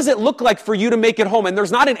 So what does it look like for you to make it home? And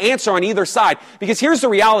there's not an answer on either side, because here's the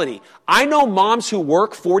reality. I know moms who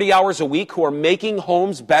work 40 hours a week who are making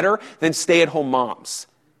homes better than stay-at-home moms.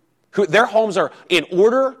 Their homes are in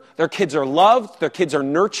order, their kids are loved, their kids are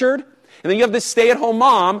nurtured, and then you have this stay-at-home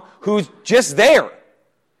mom who's just there.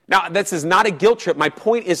 Now, this is not a guilt trip. My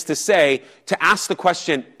point is to ask the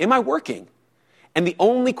question, am I working? And the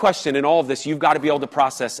only question in all of this you've got to be able to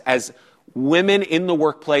process as women in the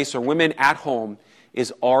workplace or women at home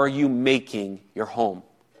is, are you making your home?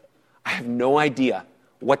 I have no idea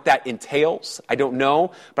what that entails. I don't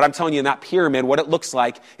know. But I'm telling you, in that pyramid, what it looks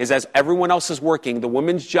like is as everyone else is working, the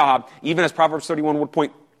woman's job, even as Proverbs 31 would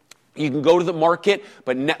point, you can go to the market,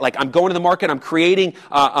 but I'm going to the market, I'm creating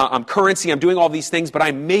currency, I'm doing all these things, but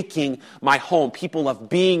I'm making my home. People love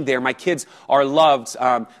being there. My kids are loved.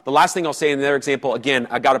 The last thing I'll say in their example, again,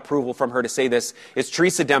 I got approval from her to say this, is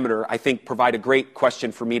Teresa Demeter, I think, provide a great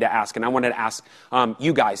question for me to ask. And I wanted to ask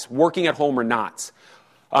you guys, working at home or not.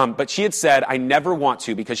 But she had said, I never want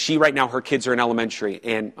to, because right now, her kids are in elementary.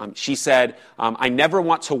 And she said, I never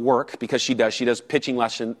want to work, because she does pitching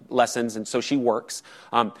lessons, and so she works.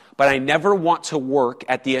 But I never want to work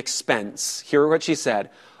at the expense, hear what she said,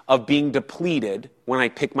 of being depleted when I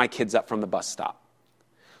pick my kids up from the bus stop.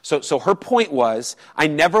 So her point was, I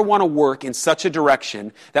never want to work in such a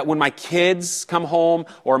direction that when my kids come home,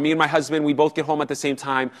 or me and my husband, we both get home at the same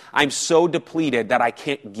time, I'm so depleted that I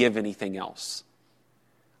can't give anything else.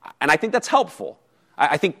 And I think that's helpful.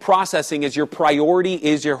 I think processing is your priority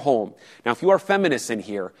is your home. Now, if you are feminists in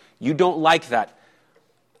here, you don't like that.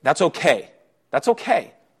 That's okay. That's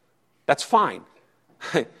okay. That's fine.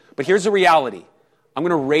 But here's the reality. I'm going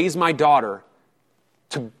to raise my daughter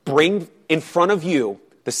to bring in front of you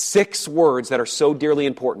the 6 words that are so dearly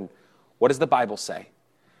important. What does the Bible say?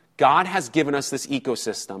 God has given us this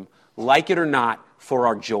ecosystem, like it or not, for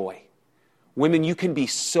our joy. Women, you can be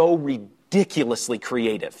so ridiculously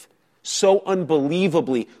creative, so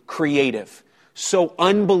unbelievably creative, so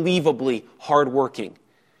unbelievably hardworking.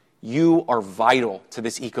 You are vital to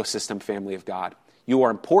this ecosystem, family of God. You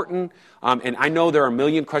are important, and I know there are a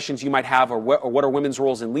million questions you might have, or what are women's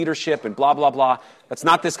roles in leadership, and blah, blah, blah. That's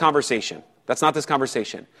not this conversation. That's not this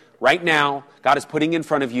conversation. Right now, God is putting in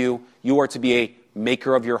front of you, you are to be a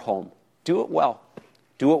maker of your home. Do it well.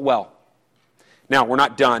 Do it well. Now, we're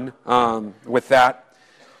not done with that.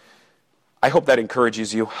 I hope that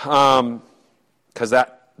encourages you, because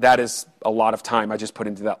that is a lot of time I just put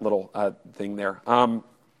into that little thing there.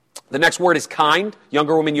 The next word is kind.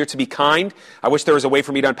 Younger women, you're to be kind. I wish there was a way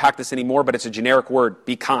for me to unpack this anymore, but it's a generic word,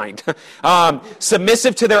 be kind.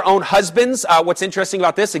 Submissive to their own husbands. What's interesting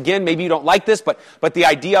about this, again, maybe you don't like this, but the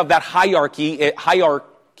idea of that hierarchy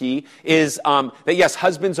is that, yes,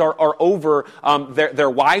 husbands are over their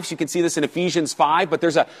wives. You can see this in Ephesians 5, but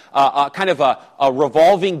there's a kind of a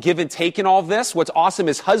revolving give and take in all of this. What's awesome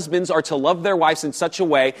is husbands are to love their wives in such a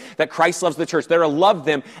way that Christ loves the church. They're to love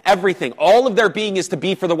them, everything. All of their being is to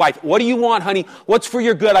be for the wife. What do you want, honey? What's for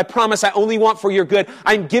your good? I promise I only want for your good.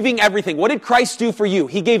 I'm giving everything. What did Christ do for you?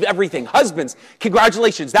 He gave everything. Husbands,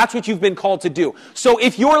 congratulations. That's what you've been called to do. So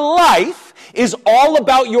if your life is all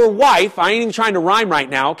about your wife, I ain't even trying to rhyme right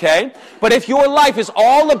now, okay? But if your life is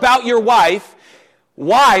all about your wife,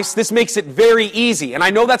 wives, this makes it very easy. And I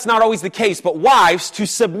know that's not always the case, but wives, to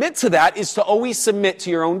submit to that is to always submit to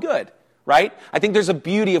your own good. right? I think there's a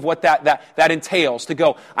beauty of what that entails, to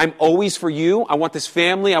go, I'm always for you. I want this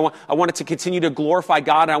family. I want it to continue to glorify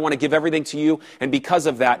God. And I want to give everything to you. And because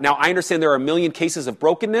of that, now I understand there are a million cases of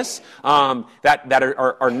brokenness that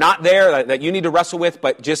are not there, that you need to wrestle with.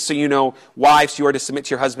 But just so you know, wives, you are to submit to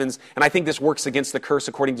your husbands. And I think this works against the curse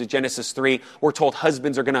according to Genesis 3. We're told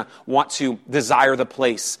husbands are going to want to desire the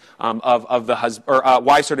place of the husband, or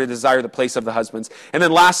wives are to desire the place of the husbands. And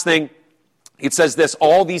then last thing, it says this,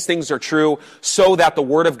 all these things are true so that the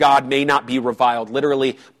word of God may not be reviled,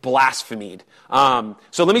 literally blasphemed. So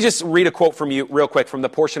let me just read a quote from you real quick from the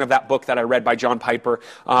portion of that book that I read by John Piper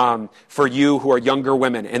for you who are younger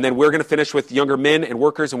women. And then we're going to finish with younger men and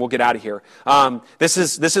workers and we'll get out of here. This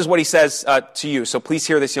is what he says to you. So please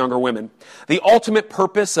hear this, younger women. The ultimate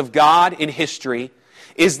purpose of God in history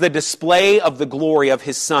is the display of the glory of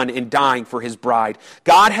his Son in dying for his bride.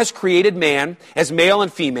 God has created man as male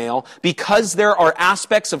and female because there are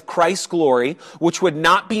aspects of Christ's glory which would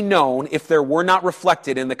not be known if there were not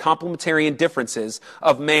reflected in the complementarian differences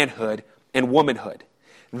of manhood and womanhood.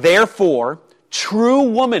 Therefore, true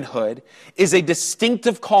womanhood is a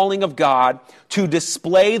distinctive calling of God to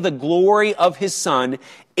display the glory of his Son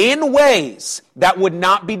in ways that would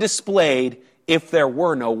not be displayed if there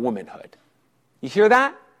were no womanhood. You hear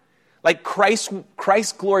that? Like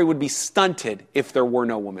Christ's glory would be stunted if there were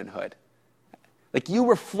no womanhood. Like you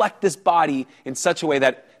reflect this body in such a way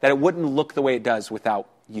that it wouldn't look the way it does without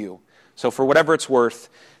you. So for whatever it's worth,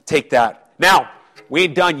 take that. Now, we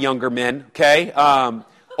ain't done, younger men, okay?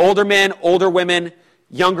 Older men, older women,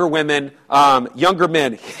 younger men.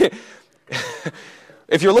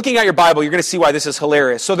 If you're looking at your Bible, you're going to see why this is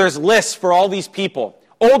hilarious. So there's lists for all these people.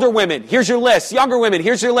 Older women, here's your list. Younger women,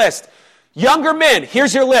 here's your list. Younger men,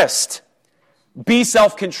 here's your list. Be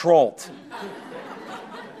self-controlled.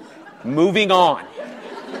 Moving on.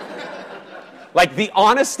 Like the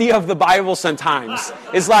honesty of the Bible sometimes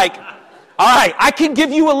is like, all right, I can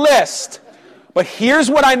give you a list, but here's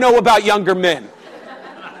what I know about younger men.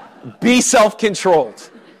 Be self-controlled,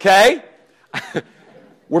 okay?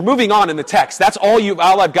 We're moving on in the text. That's all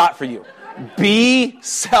I've got for you. Be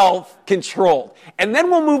self-controlled. And then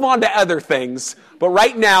we'll move on to other things. But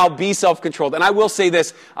right now, be self-controlled. And I will say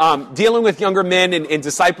this, dealing with younger men and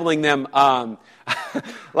discipling them,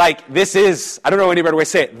 like this is, I don't know any better way to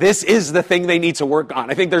say it, this is the thing they need to work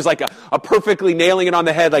on. I think there's like a perfectly nailing it on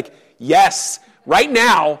the head, like, yes, right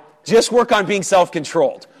now, just work on being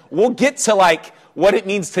self-controlled. We'll get to like what it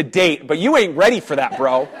means to date, but you ain't ready for that,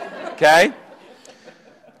 bro. Okay?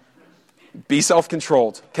 Be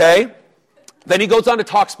self-controlled, okay? Then he goes on to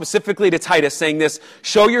talk specifically to Titus, saying this,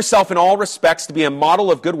 show yourself in all respects to be a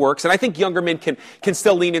model of good works. And I think younger men can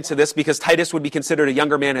still lean into this because Titus would be considered a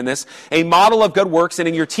younger man in this. A model of good works, and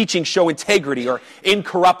in your teaching show integrity or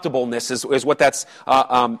incorruptibleness is what that's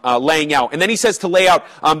laying out. And then he says to lay out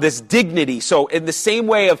this dignity. So in the same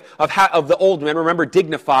way of the old men, remember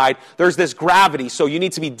dignified, there's this gravity. So you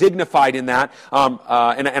need to be dignified in that.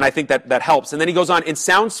 And I think that helps. And then he goes on, in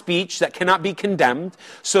sound speech that cannot be condemned,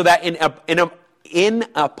 so that in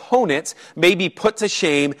opponents may be put to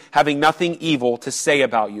shame, having nothing evil to say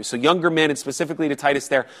about you. So younger men, and specifically to Titus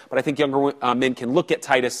there, but I think younger men can look at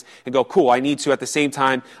Titus and go, cool, I need to at the same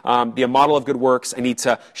time be a model of good works. I need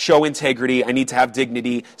to show integrity. I need to have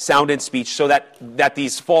dignity, sound in speech, so that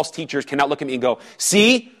these false teachers cannot look at me and go,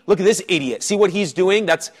 see, look at this idiot. See what he's doing?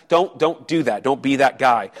 Don't do that. Don't be that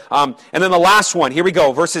guy. And then the last one, here we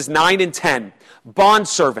go, verses 9 and 10.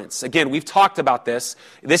 Bondservants. Again, we've talked about this.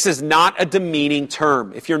 This is not a demeaning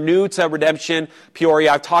term. If you're new to Redemption,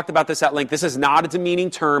 Peoria, I've talked about this at length. This is not a demeaning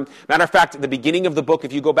term. Matter of fact, at the beginning of the book,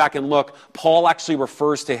 if you go back and look, Paul actually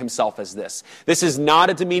refers to himself as this. This is not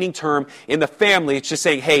a demeaning term. In the family, it's just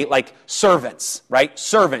saying, hey, like servants, right?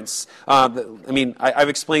 Servants. I've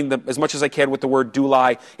explained as much as I can with the word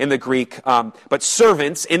doulai in the Greek. But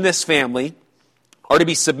servants in this family are to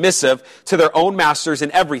be submissive to their own masters in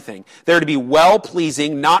everything. They're to be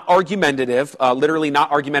well-pleasing, not argumentative. Literally,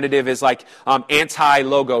 not argumentative is like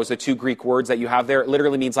anti-logos, the two Greek words that you have there. It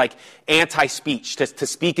literally means like anti-speech, to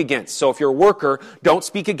speak against. So if you're a worker, don't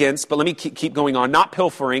speak against, but let me keep going on. Not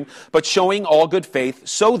pilfering, but showing all good faith,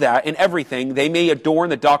 so that in everything they may adorn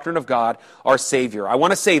the doctrine of God, our Savior. I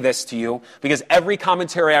want to say this to you, because every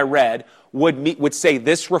commentary I read would say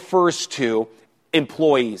this refers to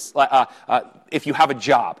employees, if you have a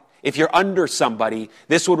job. if you're under somebody,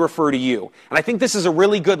 this would refer to you. And I think this is a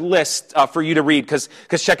really good list for you to read, because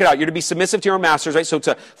check it out. You're to be submissive to your own masters, right? So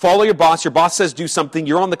to follow your boss says do something,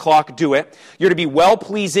 you're on the clock, do it. You're to be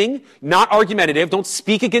well-pleasing, not argumentative. Don't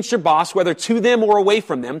speak against your boss, whether to them or away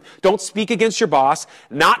from them. Don't speak against your boss.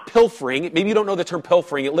 Not pilfering. Maybe you don't know the term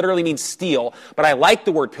pilfering. It literally means steal, but I like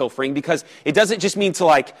the word pilfering because it doesn't just mean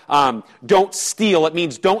to don't steal. It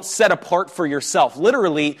means don't set apart for yourself.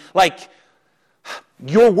 Literally,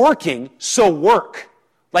 you're working, so work.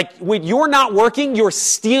 Like, when you're not working, you're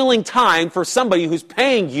stealing time for somebody who's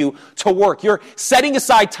paying you to work. You're setting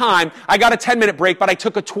aside time. I got a 10-minute break, but I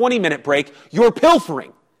took a 20-minute break. You're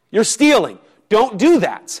pilfering. You're stealing. Don't do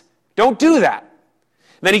that. Don't do that.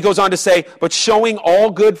 Then he goes on to say, but showing all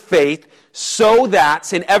good faith, so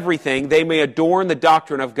that in everything they may adorn the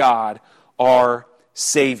doctrine of God, our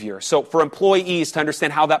Savior. So for employees to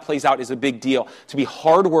understand how that plays out is a big deal. To be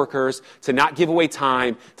hard workers, to not give away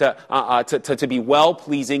time, to be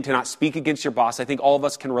well-pleasing, to not speak against your boss. I think all of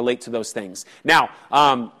us can relate to those things. Now,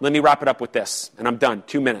 let me wrap it up with this, and I'm done.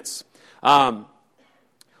 2 minutes. What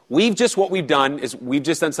we've done is we've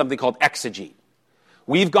just done something called exegete.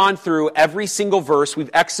 We've gone through every single verse.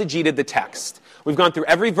 We've exegeted the text. We've gone through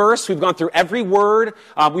every verse. We've gone through every word.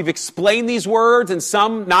 We've explained these words, and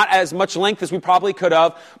some not as much length as we probably could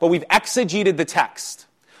have, but we've exegeted the text.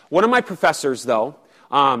 One of my professors, though,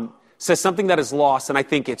 says something that is lost, and I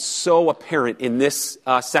think it's so apparent in this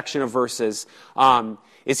section of verses,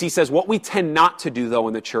 is he says what we tend not to do, though,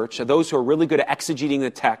 in the church, those who are really good at exegeting the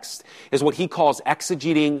text, is what he calls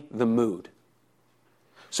exegeting the mood.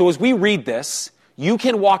 So as we read this, you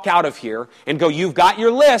can walk out of here and go, you've got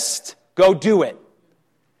your list, go do it.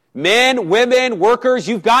 Men, women, workers,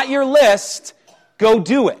 you've got your list, go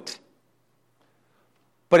do it.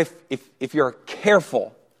 But if you're a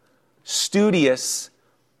careful, studious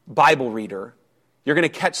Bible reader, you're going to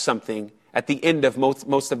catch something at the end of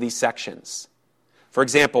most of these sections. For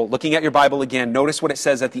example, looking at your Bible again, notice what it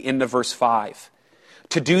says at the end of verse 5.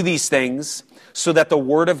 To do these things so that the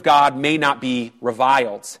word of God may not be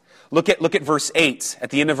reviled. Look at verse 8,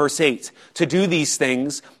 at the end of verse 8. To do these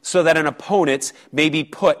things so that an opponent may be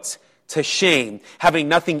put to shame, having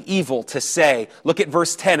nothing evil to say. Look at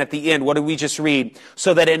verse 10 at the end. What did we just read?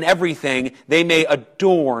 So that in everything they may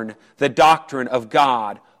adorn the doctrine of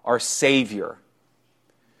God, our Savior.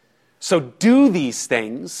 So do these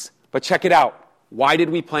things, but check it out. Why did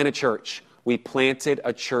we plant a church? We planted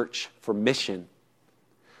a church for mission.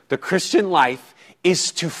 The Christian life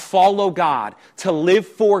is to follow God, to live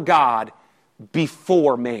for God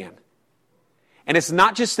before man. And it's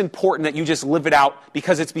not just important that you just live it out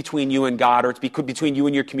because it's between you and God, or it's between you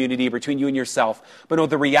and your community, or between you and yourself. But no,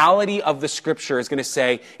 the reality of the Scripture is going to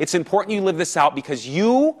say it's important you live this out because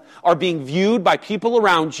you are being viewed by people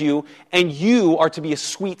around you, and you are to be a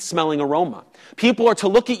sweet-smelling aroma. People are to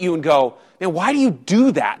look at you and go, man, why do you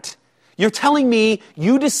do that? You're telling me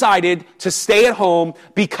you decided to stay at home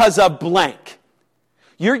because of blank.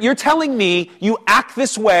 You're telling me you act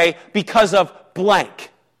this way because of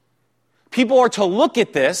blank. People are to look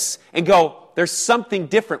at this and go, there's something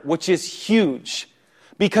different, which is huge.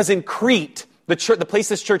 Because in Crete, the place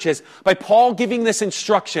this church is, by Paul giving this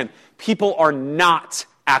instruction, people are not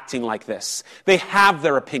acting like this. They have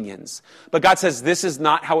their opinions. But God says this is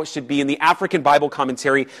not how it should be. In the African Bible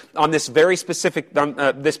commentary on this very specific,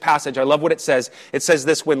 this passage, I love what it says. It says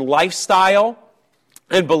this: when lifestyle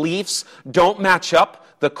and beliefs don't match up,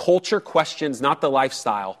 the culture questions not the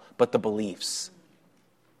lifestyle, but the beliefs.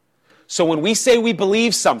 So when we say we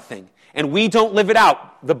believe something and we don't live it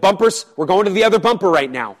out, the bumpers, we're going to the other bumper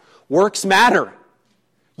right now. Works matter.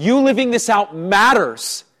 You living this out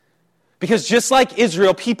matters. Because just like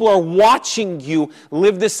Israel, people are watching you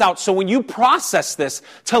live this out. So when you process this,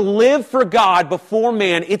 to live for God before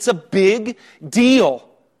man, it's a big deal.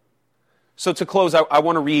 So to close, I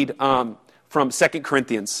want to read from 2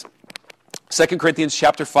 Corinthians. 2 Corinthians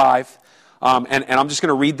chapter 5, and I'm just going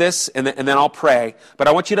to read this, and then I'll pray. But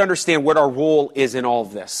I want you to understand what our role is in all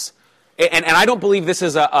of this. And I don't believe this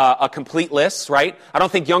is a complete list, right? I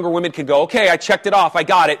don't think younger women can go, okay, I checked it off, I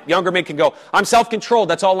got it. Younger men can go, I'm self-controlled,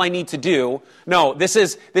 that's all I need to do. No, this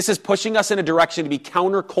is pushing us in a direction to be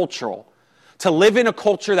countercultural, to live in a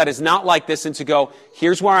culture that is not like this, and to go,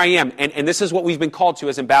 here's where I am. And this is what we've been called to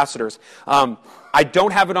as ambassadors. I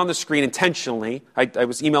don't have it on the screen intentionally. I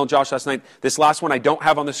was emailing Josh last night. This last one I don't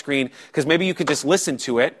have on the screen because maybe you could just listen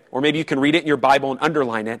to it, or maybe you can read it in your Bible and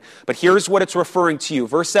underline it. But here's what it's referring to you.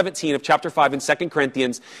 Verse 17 of chapter 5 in 2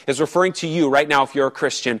 Corinthians is referring to you right now if you're a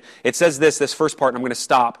Christian. It says this first part, and I'm going to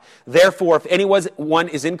stop. Therefore, if anyone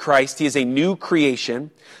is in Christ, he is a new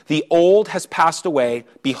creation. The old has passed away.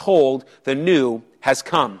 Behold, the new has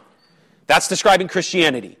come. That's describing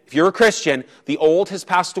Christianity. If you're a Christian, the old has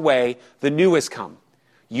passed away, the new has come.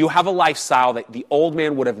 You have a lifestyle that the old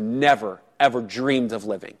man would have never, ever dreamed of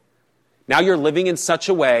living. Now you're living in such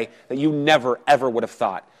a way that you never, ever would have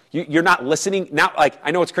thought. You're not listening. Now, like,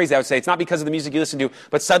 I know it's crazy, I would say, it's not because of the music you listen to,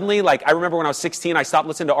 but suddenly, like, I remember when I was 16, I stopped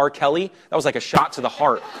listening to R. Kelly. That was like a shot to the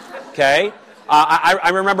heart, okay?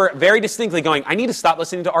 I remember very distinctly going, I need to stop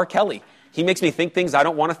listening to R. Kelly. He makes me think things I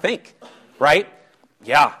don't want to think, right?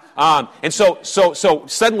 Yeah. And so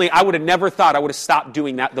suddenly I would have never thought I would have stopped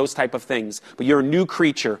doing those type of things. But you're a new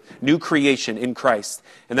creature, new creation in Christ.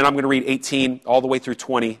 And then I'm going to read 18 all the way through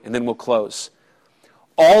 20, and then we'll close.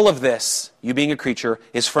 All of this, you being a creature,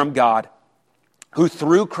 is from God, who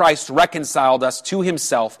through Christ reconciled us to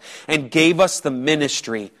himself and gave us the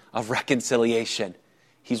ministry of reconciliation.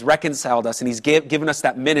 He's reconciled us, and he's given us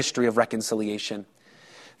that ministry of reconciliation.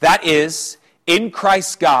 That is, in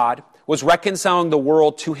Christ God was reconciling the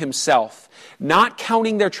world to himself, not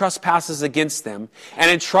counting their trespasses against them,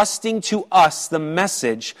 and entrusting to us the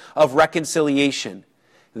message of reconciliation.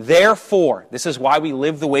 Therefore, this is why we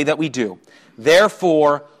live the way that we do.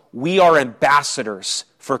 Therefore, we are ambassadors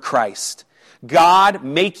for Christ. God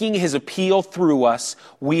making his appeal through us,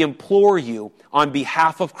 we implore you on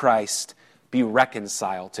behalf of Christ, be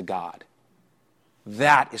reconciled to God.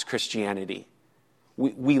 That is Christianity.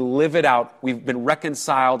 We live it out. We've been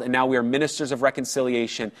reconciled, and now we are ministers of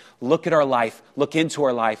reconciliation. Look at our life. Look into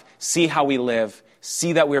our life. See how we live.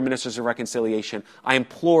 See that we are ministers of reconciliation. I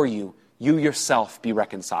implore you, you yourself be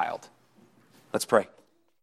reconciled. Let's pray.